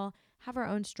and we all have our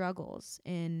own struggles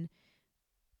in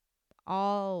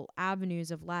all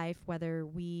avenues of life, whether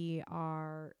we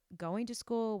are going to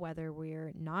school, whether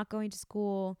we're not going to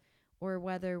school, or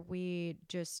whether we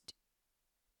just,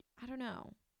 I don't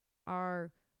know,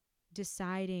 are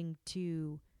deciding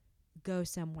to go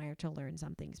somewhere to learn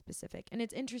something specific. And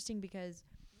it's interesting because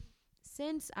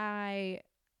since I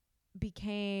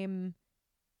became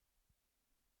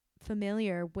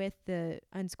familiar with the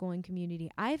unschooling community,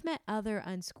 I've met other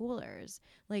unschoolers.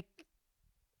 Like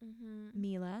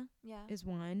Mila is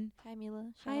one. Hi,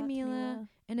 Mila. Hi, Mila.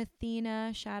 And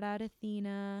Athena. Shout out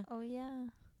Athena. Oh, yeah.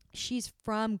 She's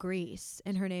from Greece,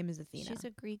 and her name is Athena. She's a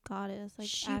Greek goddess. Like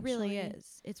she really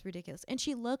is. It's ridiculous. And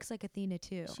she looks like Athena,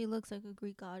 too. She looks like a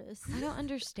Greek goddess. I don't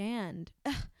understand.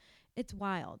 It's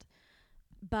wild.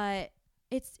 But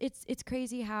it's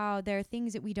crazy how there are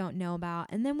things that we don't know about,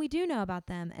 and then we do know about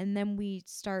them, and then we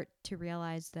start to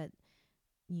realize that,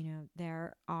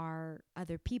 there are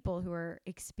other people who are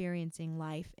experiencing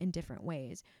life in different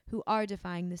ways, who are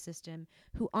defying the system,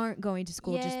 who aren't going to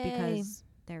school just because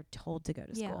they're told to go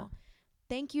to school.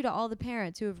 Thank you to all the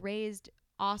parents who have raised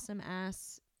awesome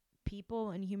ass people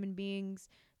and human beings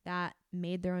that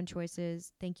made their own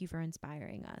choices. Thank you for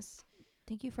inspiring us.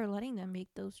 Thank you for letting them make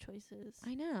those choices.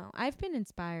 I know. I've been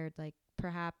inspired, like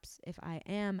perhaps if I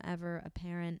am ever a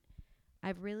parent,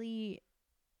 I've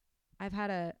had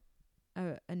a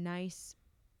nice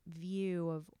view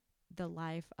of the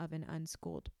life of an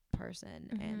unschooled person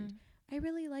and I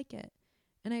really like it.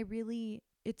 And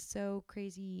it's so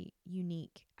crazy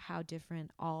unique how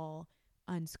different all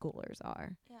unschoolers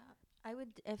are. Yeah. I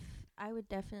would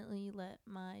definitely let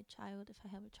my child, if I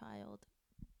have a child,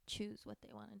 choose what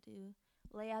they want to do.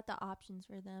 Lay out the options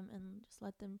for them and just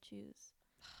let them choose.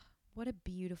 What a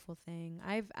beautiful thing.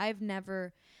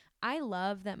 I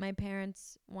love that my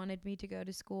parents wanted me to go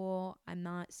to school. I'm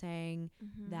not saying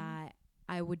that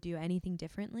I would do anything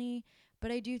differently,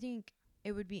 but I do think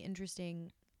it would be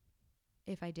interesting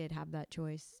if I did have that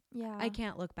choice. Yeah. I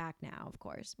can't look back now, of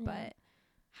course, but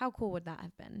how cool would that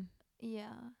have been?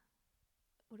 Yeah.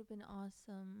 Would have been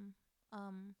awesome.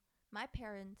 My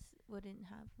parents wouldn't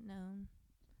have known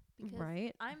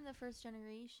because I'm the first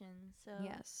generation. So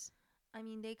yes. I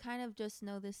mean, they kind of just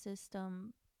know the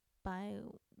system by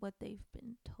what they've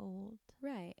been told.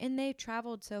 Right. And they've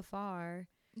traveled so far.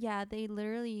 Yeah, they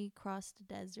literally crossed the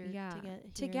desert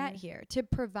to get here. To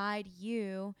provide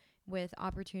you with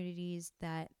opportunities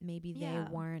that maybe they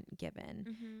weren't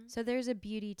given. So there's a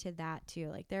beauty to that too.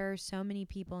 Like there are so many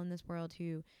people in this world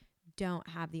who don't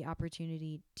have the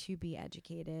opportunity to be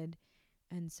educated.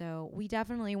 And so we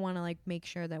definitely want to make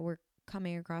sure that we're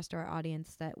coming across to our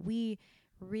audience that we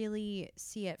really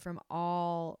see it from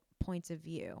all points of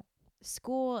view.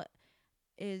 School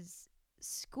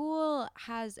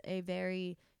has a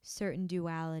very certain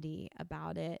duality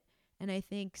about it. And I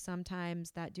think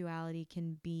sometimes that duality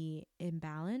can be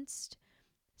imbalanced.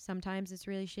 Sometimes it's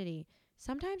really shitty.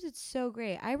 Sometimes it's so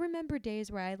great. I remember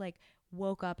days where I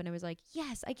woke up and I was like,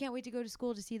 yes, I can't wait to go to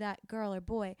school to see that girl or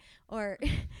boy. Or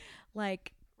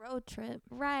road trip.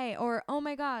 Right. Or, oh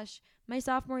my gosh, my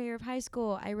sophomore year of high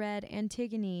school, I read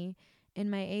Antigone in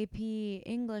my AP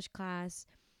English class.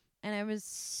 And I was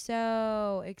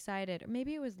so excited. Or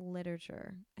maybe it was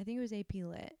literature. I think it was AP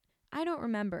Lit. I don't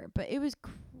remember. But it was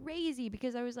crazy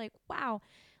because I was like, wow.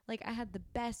 Like, I had the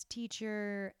best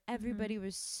teacher. Everybody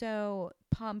was so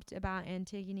pumped about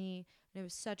Antigone, and it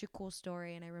was such a cool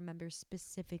story. And I remember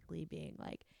specifically being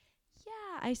like,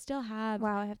 yeah, I still have.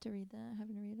 Wow, I have to read that. I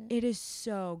haven't read it. It is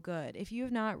so good. If you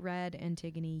have not read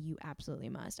Antigone, you absolutely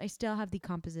must. I still have the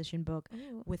composition book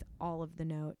with all of the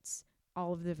notes,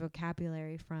 all of the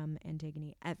vocabulary from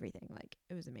Antigone, everything. Like,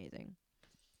 it was amazing.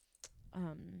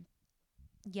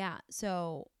 Yeah,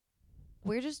 so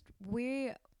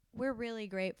we're really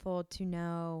grateful to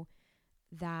know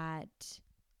that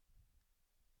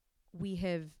we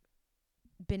have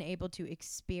been able to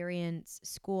experience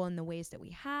school in the ways that we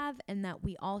have, and that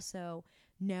we also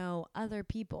know other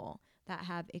people that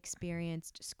have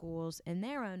experienced schools in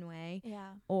their own way,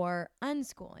 or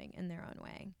unschooling in their own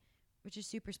way, which is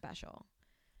super special.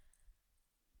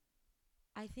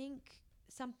 I think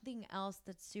something else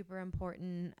that's super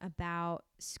important about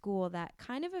school that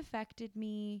kind of affected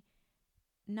me,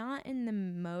 not in the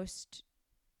most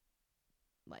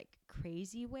like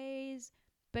crazy ways,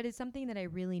 but it's something that I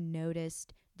really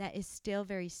noticed that is still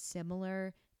very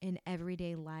similar in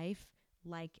everyday life,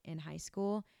 like in high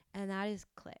school, and that is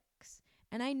cliques.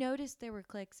 And I noticed there were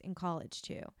cliques in college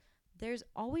too. There's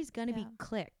always going to be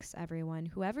cliques, everyone.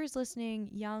 Whoever's listening,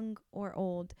 young or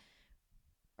old,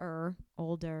 or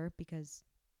older, because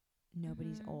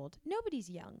nobody's old. Nobody's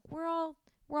young. We're all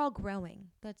growing.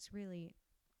 That's really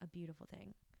a beautiful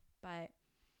thing. But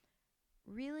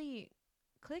really,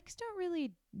 cliques don't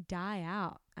really die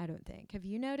out, I don't think. Have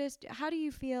you noticed? How do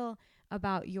you feel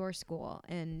about your school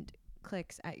and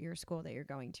cliques at your school that you're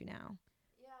going to now?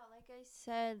 Yeah, like I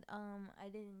said, I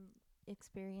didn't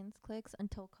experience cliques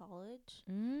until college.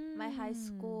 My high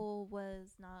school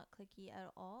was not cliquey at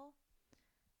all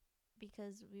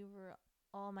because we were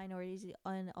all minorities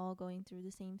and all going through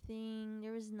the same thing.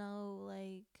 There was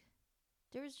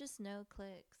just no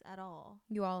cliques at all.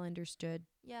 You all understood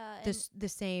the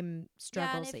same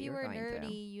struggles that you were going through. And if you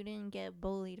were nerdy, you didn't get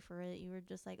bullied for it. You were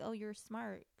just like, oh, you're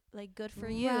smart. Like, good for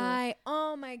you. Right.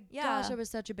 Oh my gosh, that was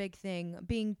such a big thing.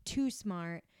 Being too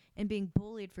smart and being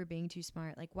bullied for being too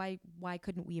smart. Like, why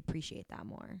couldn't we appreciate that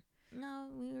more? No,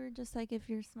 we were just like, if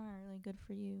you're smart, like, good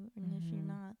for you. And if you're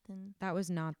not, then... That was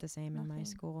not the same in my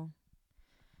school.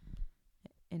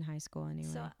 In high school, anyway.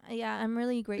 So, yeah, I'm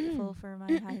really grateful for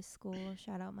my high school.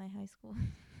 Shout out my high school.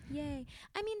 Yay.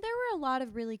 I mean, there were a lot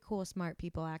of really cool, smart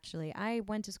people, actually. I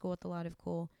went to school with a lot of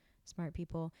cool, smart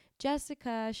people.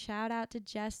 Jessica, shout out to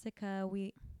Jessica.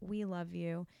 We love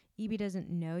you. Evie doesn't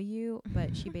know you,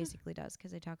 but she basically does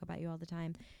because I talk about you all the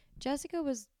time. Jessica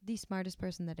was the smartest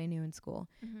person that I knew in school.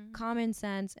 Common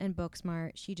sense and book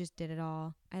smart. She just did it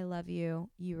all. I love you.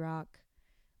 You rock.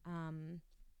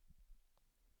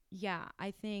 Yeah,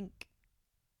 I think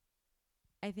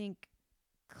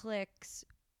cliques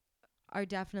are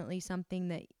definitely something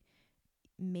that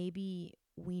maybe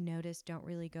we notice don't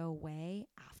really go away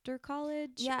after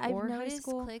college. Yeah, or I've noticed high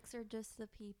school. cliques are just the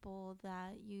people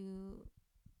that you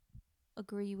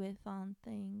agree with on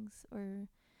things, or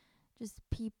just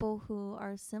people who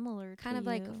are similar kind to of you.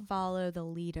 Like follow the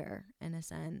leader in a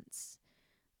sense.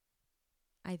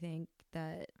 I think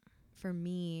that for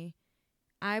me,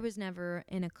 I was never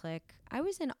in a clique. I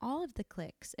was in all of the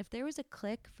cliques. If there was a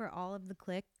clique for all of the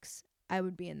cliques, I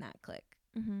would be in that clique.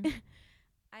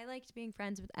 I liked being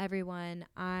friends with everyone.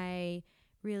 I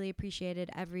really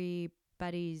appreciated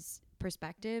everybody's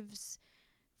perspectives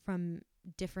from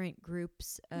different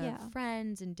groups of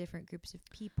friends and different groups of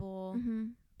people.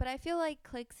 But I feel like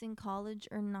cliques in college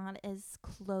are not as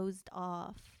closed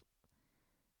off.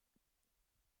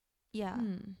 Yeah,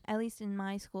 at least in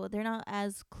my school, they're not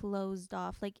as closed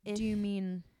off. Like, what do you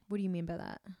mean by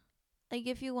that? Like,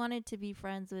 if you wanted to be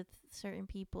friends with certain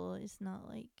people, it's not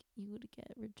like you would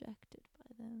get rejected by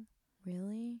them.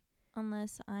 Really?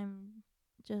 Unless I'm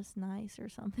just nice or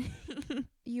something.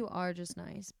 You are just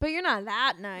nice. But you're not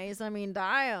that nice. I mean,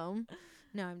 damn.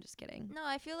 No, I'm just kidding. No,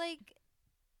 I feel like,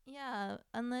 yeah,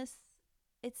 unless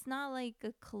it's not like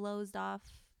a closed off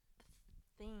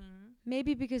thing.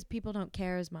 Maybe because people don't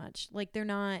care as much. Like, they're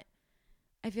not...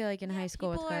 I feel like in high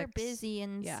school with cliques, people are busy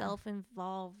and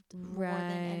self-involved more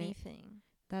than anything.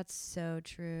 That's so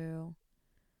true.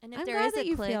 And if I'm there glad is that a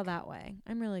you clique, feel that way.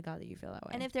 I'm really glad that you feel that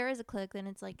way. And if there is a clique, then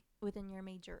it's like within your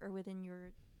major or within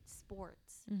your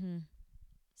sports.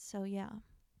 So yeah.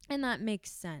 And that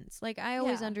makes sense. Like, I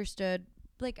always understood,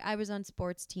 like, I was on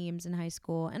sports teams in high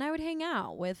school and I would hang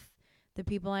out with the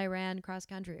people I ran cross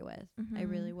country with. I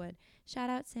really would.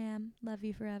 Shout out Sam. Love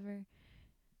you forever.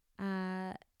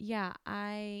 Yeah,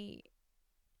 I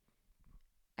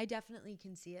definitely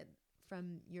can see it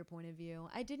from your point of view.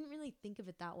 I didn't really think of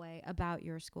it that way about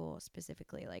your school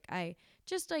specifically. Like, I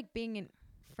just like being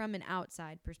from an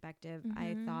outside perspective,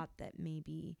 I Mhm. thought that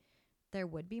maybe there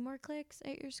would be more cliques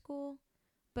at your school.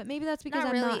 But maybe that's because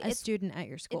Not I'm really. not a It's student at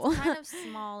your school. it's kind of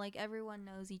small. Like everyone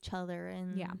knows each other,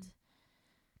 and Yeah.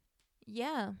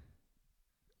 yeah.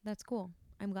 That's cool.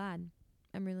 I'm glad.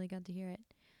 I'm really glad to hear it.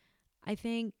 I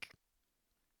think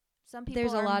Some people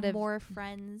there's a are lot of more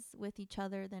friends with each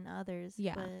other than others.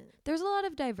 Yeah. But there's a lot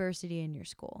of diversity in your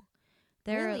school.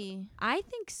 really? I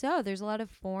think so. There's a lot of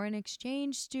foreign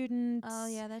exchange students. Oh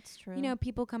yeah, that's true. You know,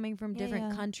 people coming from Yeah, different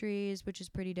yeah. countries, which is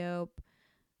pretty dope.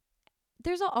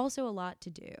 There's also a lot to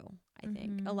do, I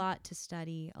think. A Mhm. lot to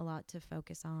study, a lot to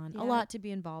focus on, Yeah. a lot to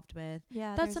be involved with.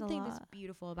 Yeah, That's there's something a that's lot.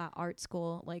 beautiful about art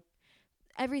school. Like,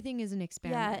 everything is an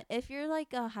experiment. Yeah, if you're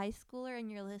like a high schooler and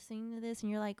you're listening to this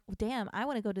and you're like, damn, I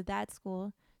want to go to that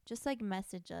school, just like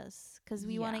message us because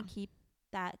we want Yeah. to keep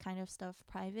that kind of stuff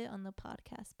private on the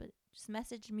podcast. But just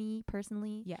message me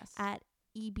personally Yes. at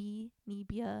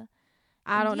EBNibia.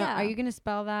 I don't know. yeah. Are you going to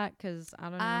spell that? Because I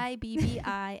don't know.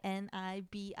 IBBINIBIA.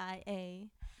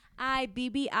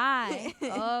 IBBI.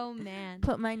 Oh, man.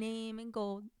 Put my name in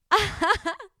gold.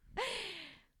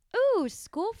 Ooh,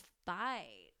 school fights.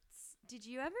 Did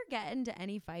you ever get into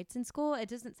any fights in school? It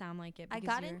doesn't sound like it. I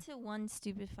because got you're- into one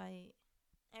stupid fight.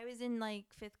 I was in like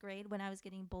 5th grade when I was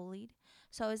getting bullied.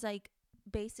 So I was like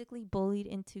basically bullied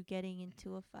into getting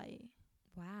into a fight.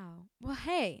 Wow. Well,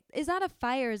 hey, is that a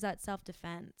fight or is that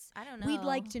self-defense? I don't know. We'd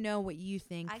like to know what you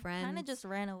think, I friends. kind of just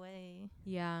ran away.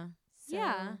 Yeah. So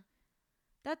Yeah.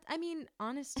 I mean,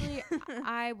 honestly,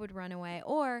 I would run away.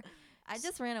 Or I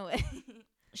just ran away.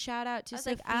 shout out to I was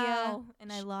Sophia. like, ow,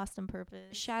 and I lost on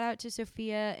purpose. Shout out to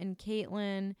Sophia and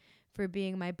Caitlin for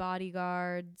being my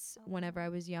bodyguards Oh, whenever wow. I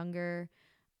was younger.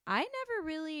 I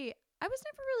was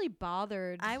never really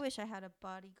bothered. I wish I had a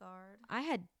bodyguard. I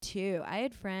had two. I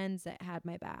had friends that had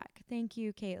my back. Thank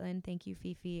you, Caitlin. Thank you,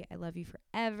 Fifi. I love you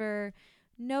forever.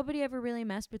 Nobody ever really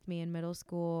messed with me in middle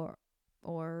school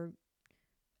or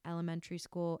elementary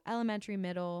school, elementary,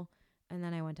 middle, and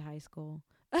then I went to high school.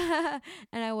 And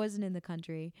I wasn't in the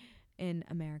country in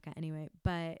America anyway.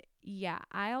 But yeah,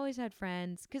 I always had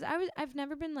friends because I've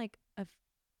never been like a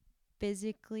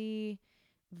physically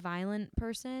violent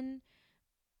person.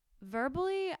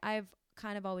 Verbally, I've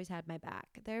kind of always had my back.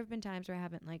 There have been times where I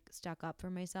haven't like stuck up for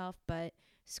myself, but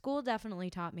school definitely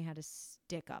taught me how to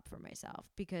stick up for myself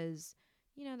because,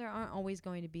 you know, there aren't always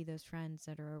going to be those friends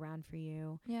that are around for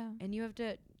you. Yeah. And you have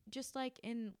to, just like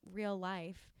in real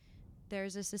life,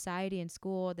 there's a society in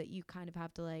school that you kind of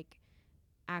have to like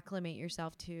acclimate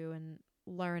yourself to and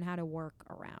learn how to work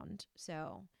around.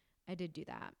 So I did do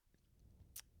that.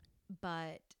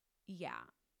 But yeah,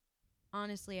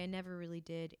 honestly, I never really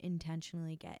did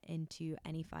intentionally get into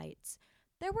any fights.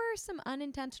 There were some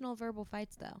unintentional verbal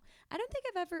fights, though. I don't think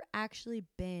I've ever actually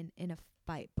been in a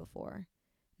fight before,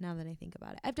 now that I think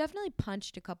about it. I've definitely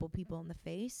punched a couple people in the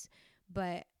face,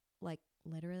 but, like,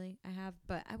 literally I have.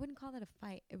 But I wouldn't call that a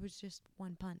fight. It was just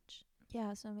one punch.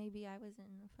 Yeah, so maybe I wasn't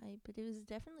in a fight, but it was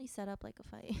definitely set up like a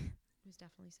fight. It was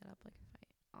definitely set up like a fight.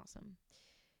 Awesome.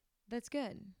 That's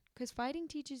good, because fighting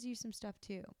teaches you some stuff,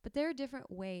 too. But there are different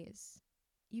ways.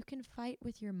 You can fight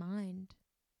with your mind.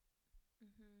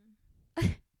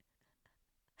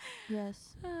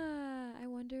 Yes. I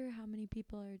wonder how many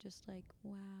people are just like,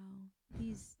 wow,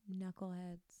 these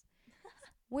knuckleheads.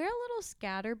 We're a little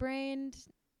scatterbrained,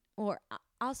 or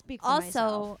I'll speak for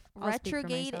myself. Also, I'll speak for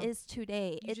retrograde myself. is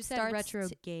today. You It just said starts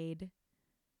retrograde.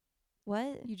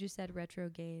 what? You just said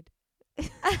retrograde. Is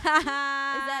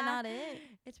that not it?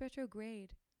 It's retrograde.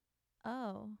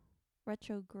 Oh,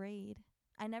 retrograde.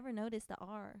 I never noticed the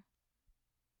R.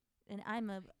 And I'm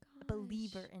a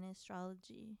believer in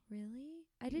astrology. Really?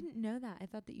 I didn't know that. I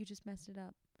thought that you just messed it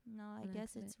up. No, I An guess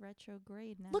accident. it's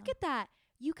retrograde now. Look at that.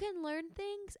 You can learn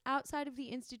things outside of the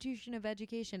institution of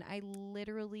education. I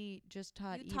literally just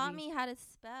taught you taught Evie. me how to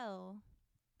spell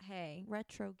Hey.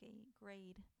 retrograde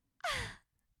grade.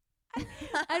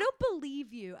 I don't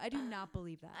believe you. I do not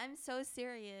believe that. I'm so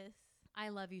serious. I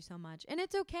love you so much. And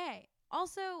it's okay.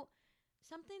 Also,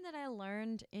 something that I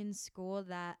learned in school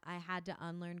that I had to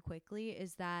unlearn quickly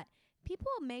is that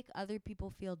people make other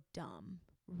people feel dumb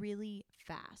really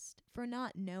fast for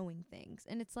not knowing things.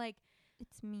 And it's like,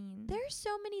 It's mean. there's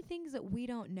so many things that we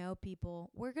don't know,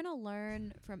 people. We're going to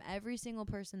learn from every single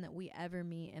person that we ever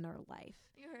meet in our life.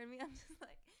 You heard me? I'm just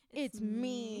like, It's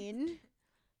mean.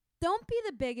 Don't be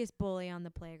the biggest bully on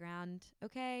the playground,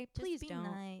 okay? Just Please be don't.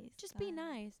 nice. Just be guys.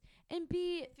 nice. And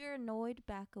be, If you're annoyed,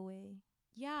 back away.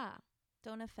 yeah.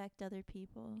 Don't affect other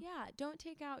people. Yeah, don't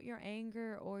take out your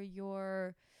anger or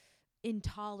your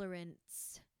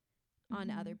intolerance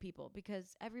on other people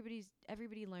because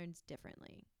everybody learns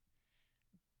differently.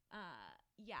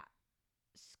 Yeah.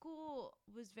 school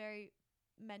was very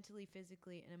mentally,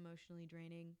 physically, and emotionally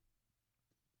draining.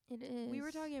 It is. We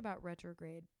were talking about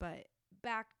retrograde, but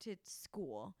back to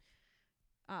school.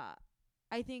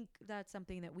 I think that's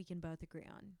something that we can both agree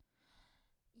on.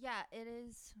 Yeah, it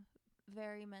is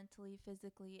very mentally,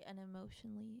 physically, and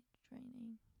emotionally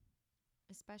draining.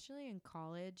 Especially in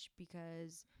college,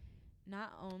 because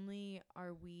not only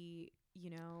are we,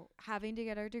 having to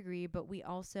get our degree, but we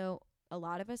also, a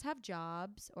lot of us have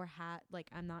jobs or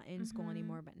I'm not in school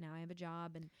anymore, but now I have a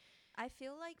job. And I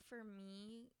feel like for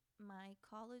me, my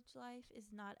college life is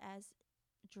not as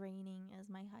draining as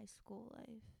my high school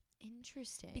life.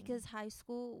 Interesting. Because high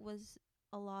school was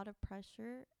a lot of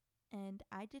pressure and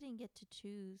I didn't get to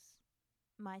choose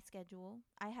my schedule.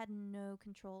 I had no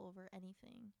control over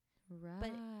anything. Right.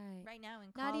 But right now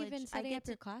in college, not even setting up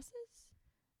your classes?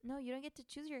 No, you don't get to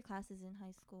choose your classes in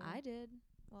high school. I did.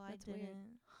 Well, That's I didn't.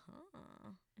 Weird. Huh.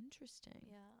 Interesting.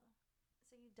 Yeah.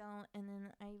 So you don't, and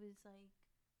then I was like,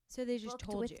 so they just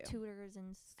told with you tutors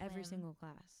and swim. every single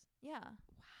class. Yeah.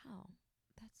 Wow.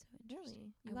 That's so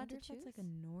interesting. Really? I wonder if that's like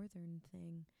a northern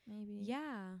thing. Maybe.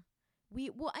 Yeah.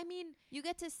 You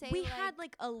get to say we had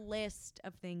like a list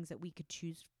of things that we could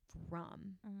choose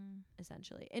from,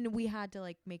 essentially. And we had to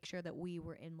like make sure that we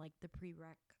were in like the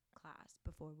prereq class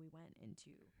before we went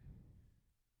into,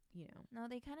 No,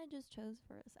 they kind of just chose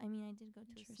for us. I mean, I did go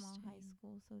to a small high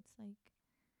school, so it's like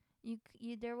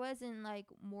you there wasn't like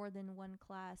more than one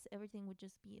class. Everything would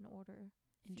just be in order.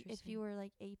 If you were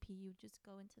like AP, you just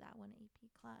go into that one AP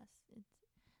class.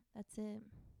 That's it.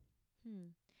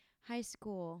 High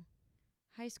school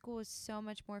is so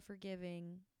much more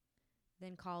forgiving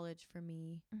than college for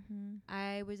me.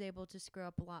 I was able to screw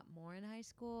up a lot more in high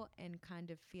school and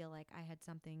kind of feel like I had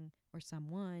something or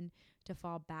someone to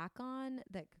fall back on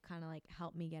that could kind of like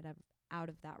help me get out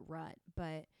of that rut.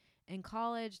 But in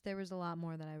college, there was a lot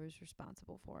more that I was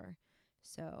responsible for.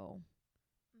 So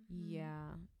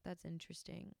yeah, that's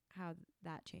interesting how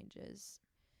that changes.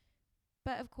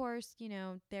 But of course,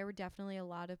 there were definitely a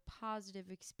lot of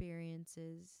positive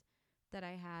experiences that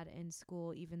I had in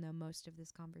school, even though most of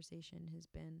this conversation has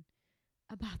been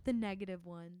about the negative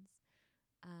ones.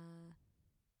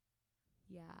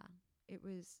 Yeah, it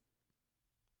was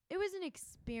an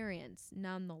experience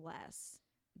nonetheless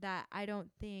that I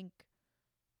don't think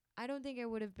I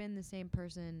would have been the same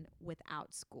person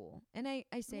without school. And I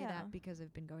say that because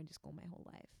I've been going to school my whole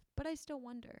life, but I still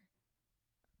wonder.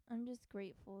 I'm just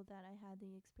grateful that I had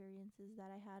the experiences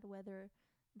that I had, whether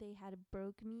they had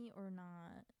broke me or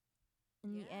not.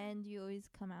 In the end, you always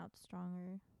come out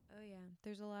stronger. Oh, yeah.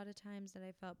 There's a lot of times that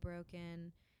I felt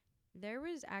broken. There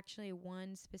was actually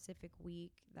one specific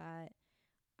week that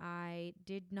I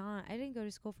didn't go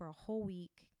to school for a whole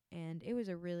week, and it was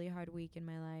a really hard week in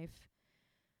my life.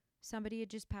 Somebody had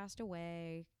just passed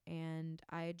away, and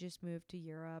I had just moved to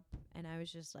Europe, and I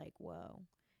was just like, whoa.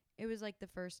 It was like the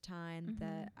first time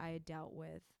that I had dealt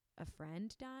with a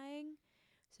friend dying,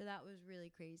 so that was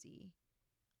really crazy.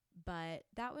 But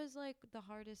that was like the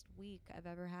hardest week I've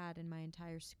ever had in my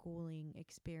entire schooling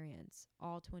experience,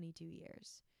 all 22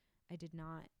 years. I did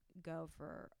not go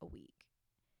for a week.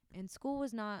 And school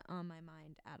was not on my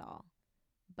mind at all.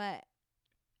 But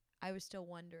I was still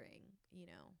wondering,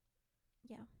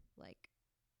 Yeah. Like,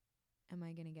 am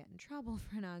I going to get in trouble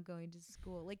for not going to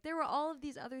school? Like, there were all of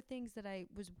these other things that I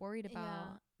was worried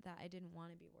about that I didn't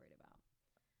want to be worried about.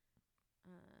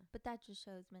 But that just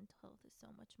shows mental health is so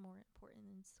much more important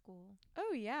than school.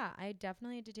 Oh, yeah. I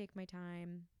definitely had to take my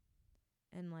time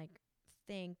and, like,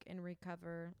 think and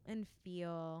recover and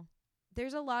feel.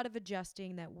 There's a lot of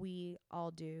adjusting that we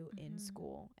all do in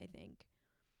school, I think.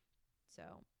 So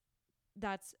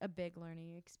that's a big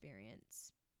learning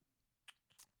experience.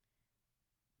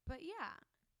 But, yeah,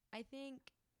 I think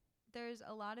there's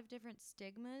a lot of different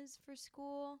stigmas for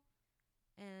school,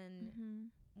 and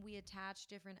we attach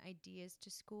different ideas to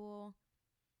school,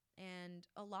 and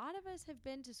a lot of us have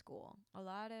been to school. A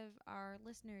lot of our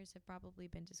listeners have probably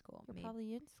been to school. You're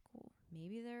probably in school.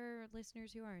 Maybe there are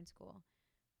listeners who are in school.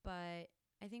 But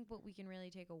I think what we can really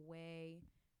take away,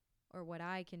 or what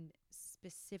I can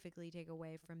specifically take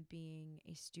away from being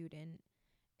a student,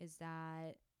 is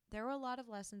that there were a lot of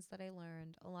lessons that I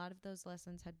learned. A lot of those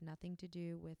lessons had nothing to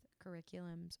do with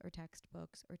curriculums or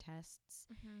textbooks or tests.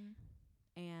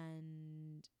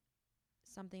 And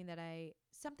something that I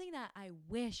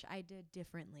wish I did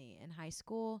differently in high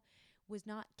school was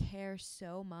not care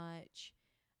so much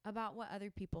about what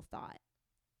other people thought.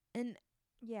 And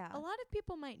a lot of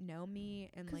people might know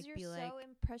me and like you're be like, so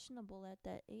impressionable at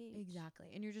that age. Exactly.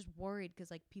 And you're just worried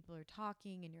because like people are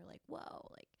talking and you're like, whoa,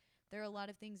 like there are a lot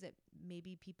of things that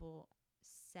maybe people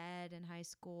said in high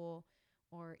school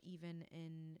or even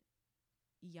in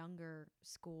younger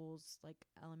schools like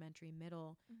elementary,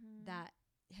 middle, that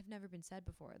have never been said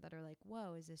before, that are like,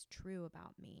 whoa, is this true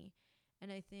about me?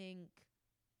 And I think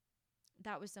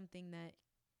that was something that,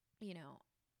 you know,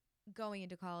 going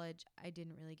into college, I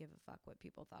didn't really give a fuck what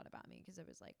people thought about me, because it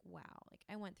was like, wow, like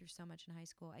I went through so much in high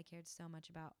school. I cared so much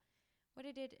about what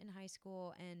I did in high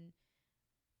school, and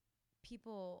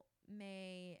people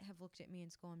may have looked at me in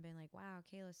school and been like, wow,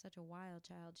 Kayla's such a wild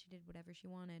child. She did whatever she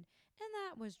wanted. And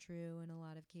that was true in a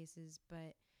lot of cases,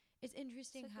 but it's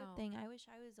interesting it's a how good thing. I wish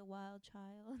I was a wild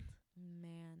child.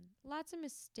 man, lots of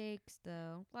mistakes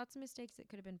though. Lots of mistakes that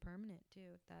could have been permanent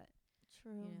too. That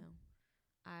True. you know,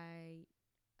 I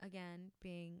again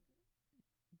being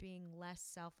less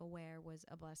self-aware was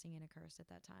a blessing and a curse at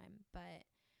that time. But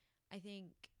I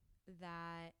think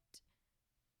that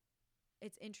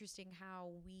it's interesting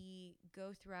how we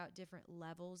go throughout different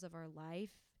levels of our life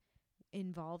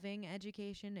involving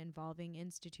education, involving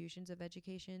institutions of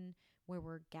education, where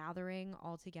we're gathering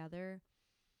all together,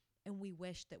 and we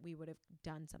wish that we would have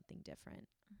done something different.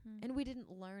 And we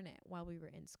didn't learn it while we were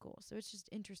in school. So it's just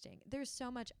interesting. There's so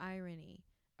much irony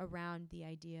around the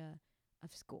idea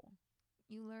of school.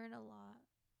 You learn a lot.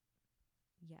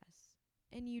 Yes.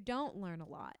 And you don't learn a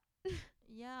lot.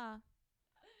 Yeah.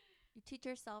 You teach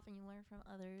yourself and you learn from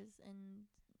others, and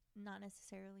not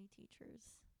necessarily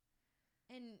teachers.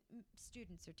 And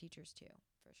students are teachers too,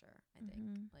 for sure. I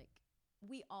think like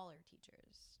we all are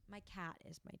teachers. My cat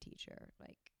is my teacher.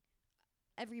 Like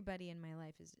everybody in my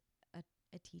life is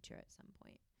a teacher at some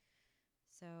point.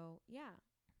 So yeah,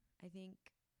 I think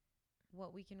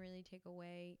what we can really take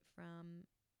away from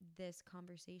this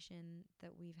conversation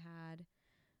that we've had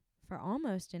for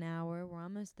almost an hour, we're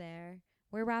almost there.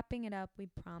 We're wrapping it up, we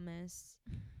promise,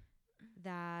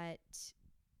 that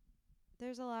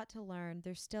there's a lot to learn.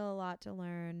 There's still a lot to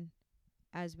learn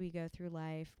as we go through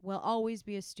life. We'll always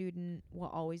be a student. We'll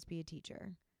always be a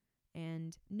teacher.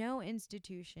 And no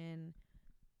institution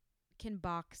can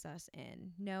box us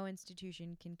in. No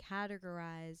institution can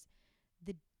categorize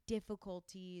the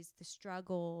difficulties, the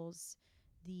struggles,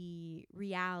 the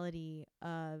reality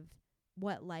of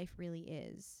what life really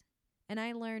is. And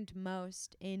I learned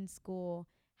most in school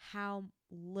how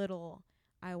little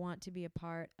I want to be a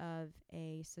part of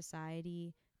a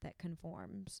society that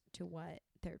conforms to what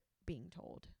they're being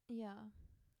told. Yeah,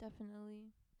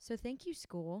 definitely. So thank you,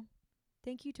 school.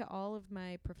 Thank you to all of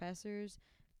my professors.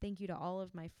 Thank you to all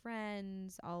of my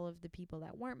friends, all of the people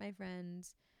that weren't my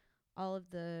friends, all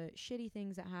of the shitty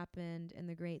things that happened and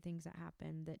the great things that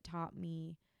happened that taught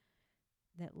me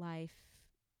that life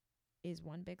is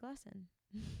one big lesson.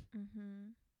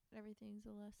 Everything's a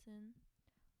lesson.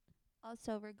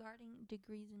 Also, regarding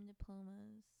degrees and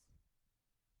diplomas.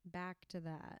 Back to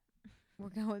that. We're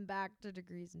going back to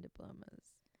degrees and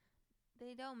diplomas.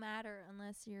 They don't matter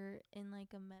unless you're in like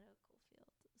a medical field.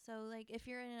 So like if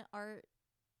you're in an art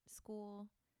school,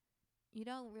 you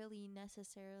don't really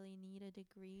necessarily need a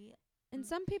degree. And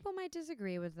some people might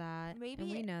disagree with that. Maybe,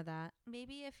 and we know that.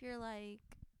 Maybe if you're like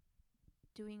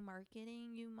doing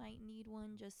marketing, you might need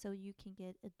one just so you can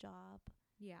get a job.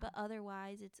 Yeah. But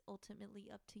otherwise, it's ultimately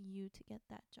up to you to get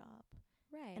that job.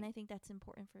 Right. And I think that's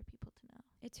important for people to know.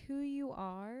 It's who you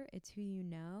are. It's who you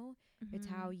know. It's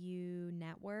how you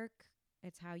network.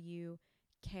 It's how you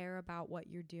care about what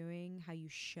you're doing, how you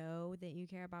show that you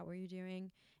care about what you're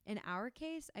doing. In our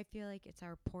case, I feel like it's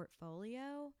our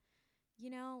portfolio. You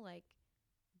know, like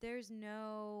there's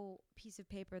no piece of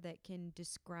paper that can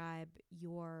describe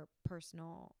your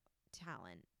personal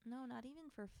talent. No, not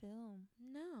even for film.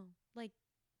 No. Like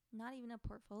not even a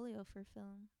portfolio for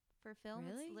film. For film,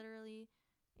 really? It's literally,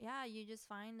 yeah, you just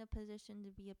find a position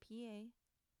to be a PA.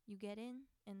 You get in,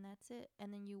 and that's it.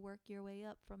 And then you work your way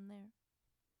up from there.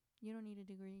 You don't need a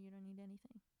degree. You don't need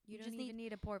anything. You don't even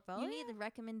need a portfolio? You need the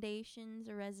recommendations,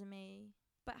 a resume.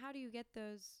 But how do you get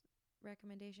those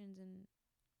recommendations and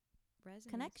resumes?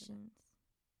 Connections.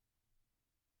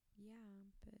 Yeah,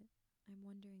 but I'm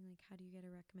wondering, like, how do you get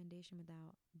a recommendation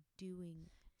without doing?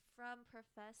 From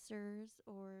professors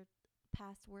or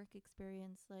past work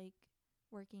experience, like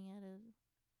working at a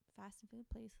fast food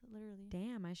place, literally.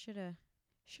 Damn, I should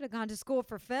have gone to school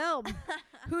for film.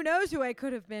 Who knows who I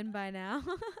could have been by now.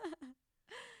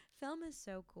 Film is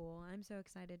so cool. I'm so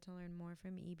excited to learn more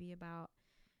from Evie about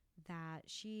that.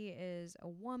 She is a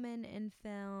woman in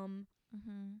film,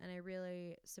 and I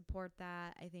really support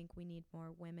that. I think we need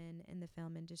more women in the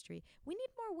film industry. We need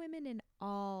more women in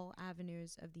all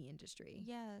avenues of the industry.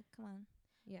 Yeah, come on.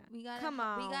 Yeah. We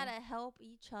gotta help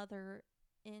each other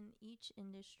in each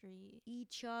industry.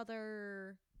 Each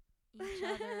other.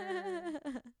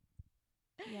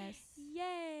 Yes.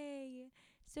 Yay.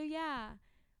 So yeah,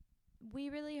 we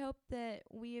really hope that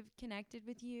we have connected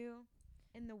with you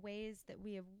in the ways that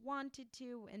we have wanted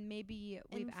to, and maybe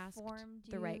we've Informed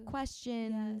asked the right you.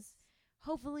 questions. Yes.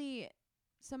 Hopefully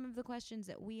some of the questions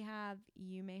that we have,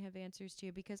 you may have answers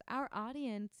to, because our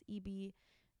audience, EB,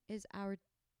 is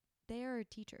they are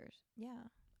teachers, Yeah.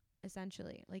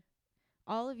 essentially. Like,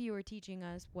 all of you are teaching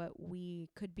us what we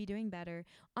could be doing better.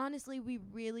 Honestly, we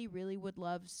really, really would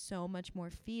love so much more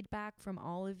feedback from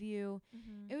all of you.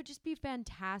 Mm-hmm. It would just be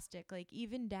fantastic. Like,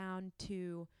 even down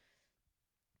to,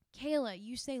 Kayla,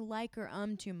 you say like or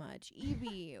too much.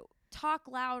 Evie, talk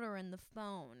louder in the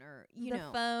phone, or, you know.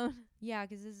 The phone. Yeah,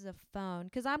 'cause this is a phone.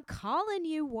 'Cause I'm calling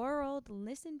you, world.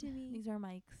 Listen to me. These are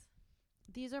mics.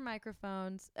 These are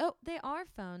microphones. Oh, they are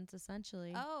phones,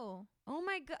 essentially. Oh. Oh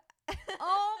my god.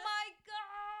 Oh my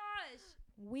gosh.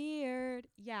 Weird.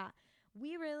 Yeah.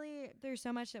 There's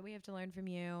so much that we have to learn from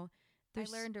you. I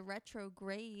learned to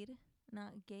retrograde,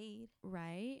 not gade.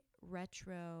 Right?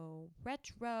 Retro.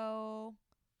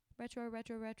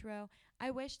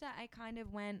 I wish that I kind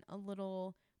of went a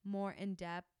little more in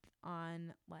depth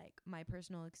on like my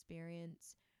personal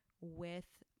experience with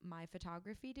my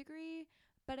photography degree,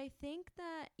 but I think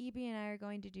that EB and I are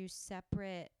going to do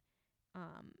separate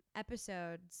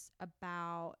episodes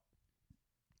about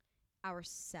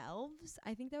ourselves.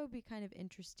 I think that would be kind of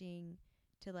interesting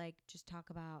to like just talk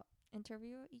about,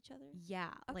 Interview each other.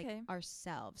 yeah, Okay. like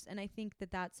ourselves. And I think that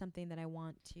that's something that I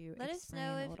want to Let us explain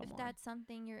know a if little more. that's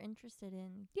something you're interested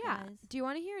in. Yeah. Guys. Do you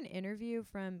want to hear an interview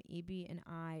from EB and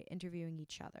I interviewing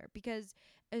each other? Because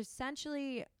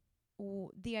essentially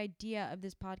the idea of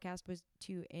this podcast was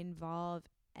to involve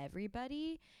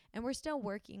everybody, and we're still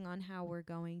working on how we're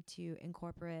going to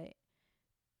incorporate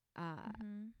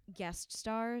guest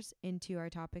stars into our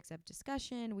topics of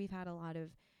discussion. We've had a lot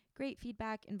of great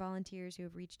feedback and volunteers who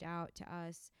have reached out to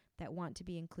us that want to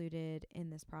be included in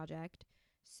this project.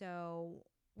 So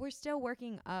we're still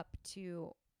working up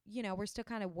to, we're still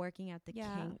kind of working at the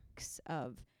kinks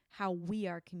of how we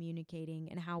are communicating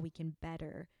and how we can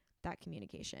better that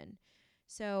communication.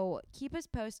 So keep us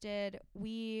posted.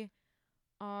 We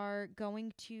are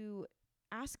going to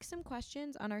ask some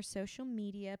questions on our social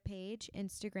media page,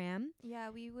 Instagram. Yeah,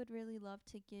 we would really love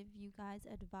to give you guys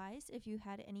advice if you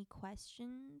had any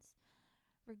questions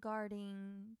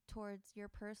regarding towards your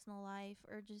personal life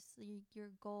or just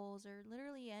your goals or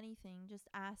literally anything. Just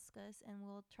ask us and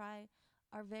we'll try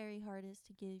our very hardest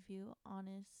to give you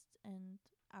honest and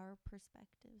our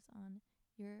perspectives on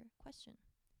your question.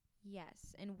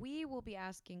 Yes, and we will be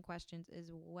asking questions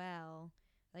as well.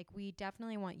 Like, we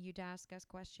definitely want you to ask us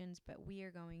questions, but we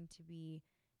are going to be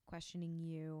questioning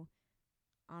you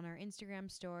on our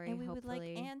Instagram story. And we hopefully.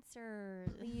 would like answers.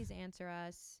 Please answer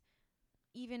us.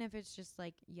 Even if it's just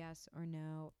like yes or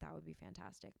no, that would be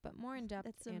fantastic. But more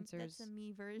in-depth answers. That's a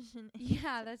me version.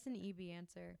 Yeah, that's an EB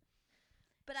answer.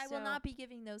 But I will not be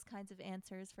giving those kinds of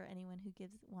answers for anyone who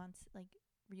wants like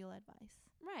real advice.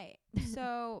 Right.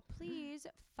 So please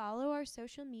follow our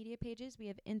social media pages. We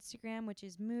have Instagram, which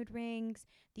is Mood Rings.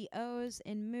 The O's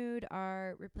in mood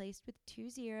are replaced with 2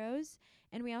 zeros.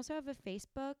 And we also have a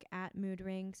Facebook at Mood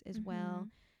Rings as well,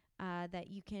 that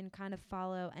you can kind of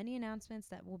follow any announcements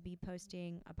that we'll be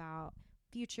posting about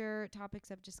future topics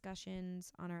of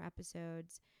discussions on our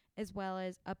episodes, as well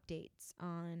as updates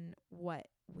on what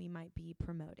we might be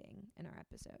promoting in our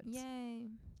episodes. Yay.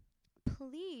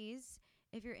 Please,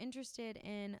 if you're interested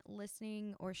in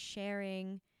listening to or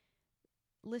sharing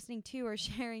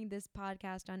this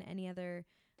podcast on any other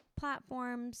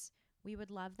platforms, we would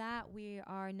love that. We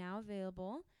are now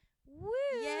available. Woo!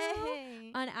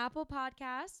 Yay! On Apple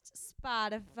Podcasts,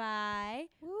 Spotify,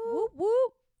 Whoop. whoop,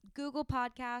 whoop, Google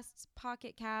Podcasts,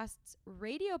 Pocket Casts,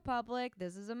 Radio Public,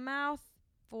 this is a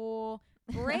mouthful,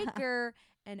 Breaker,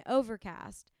 and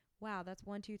Overcast. Wow, that's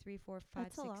 1, 2, 3, 4, 5,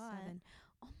 That's 6, a lot. 7.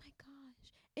 Oh my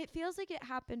gosh. It feels like it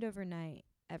happened overnight,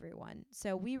 everyone.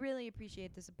 So we really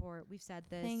appreciate the support. We've said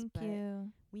this. Thank you.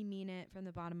 We mean it from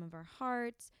the bottom of our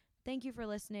hearts. Thank you for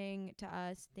listening to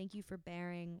us. Thank you for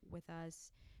bearing with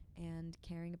us and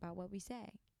caring about what we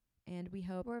say. And we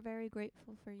hope we're very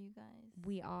grateful for you guys.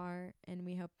 We are, and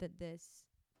we hope that this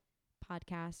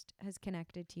podcast has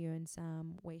connected to you in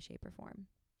some way, shape, or form.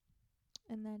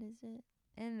 And that is it.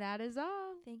 And that is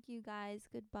all. Thank you guys.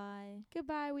 Goodbye.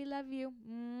 Goodbye. We love you.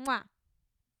 Mwah.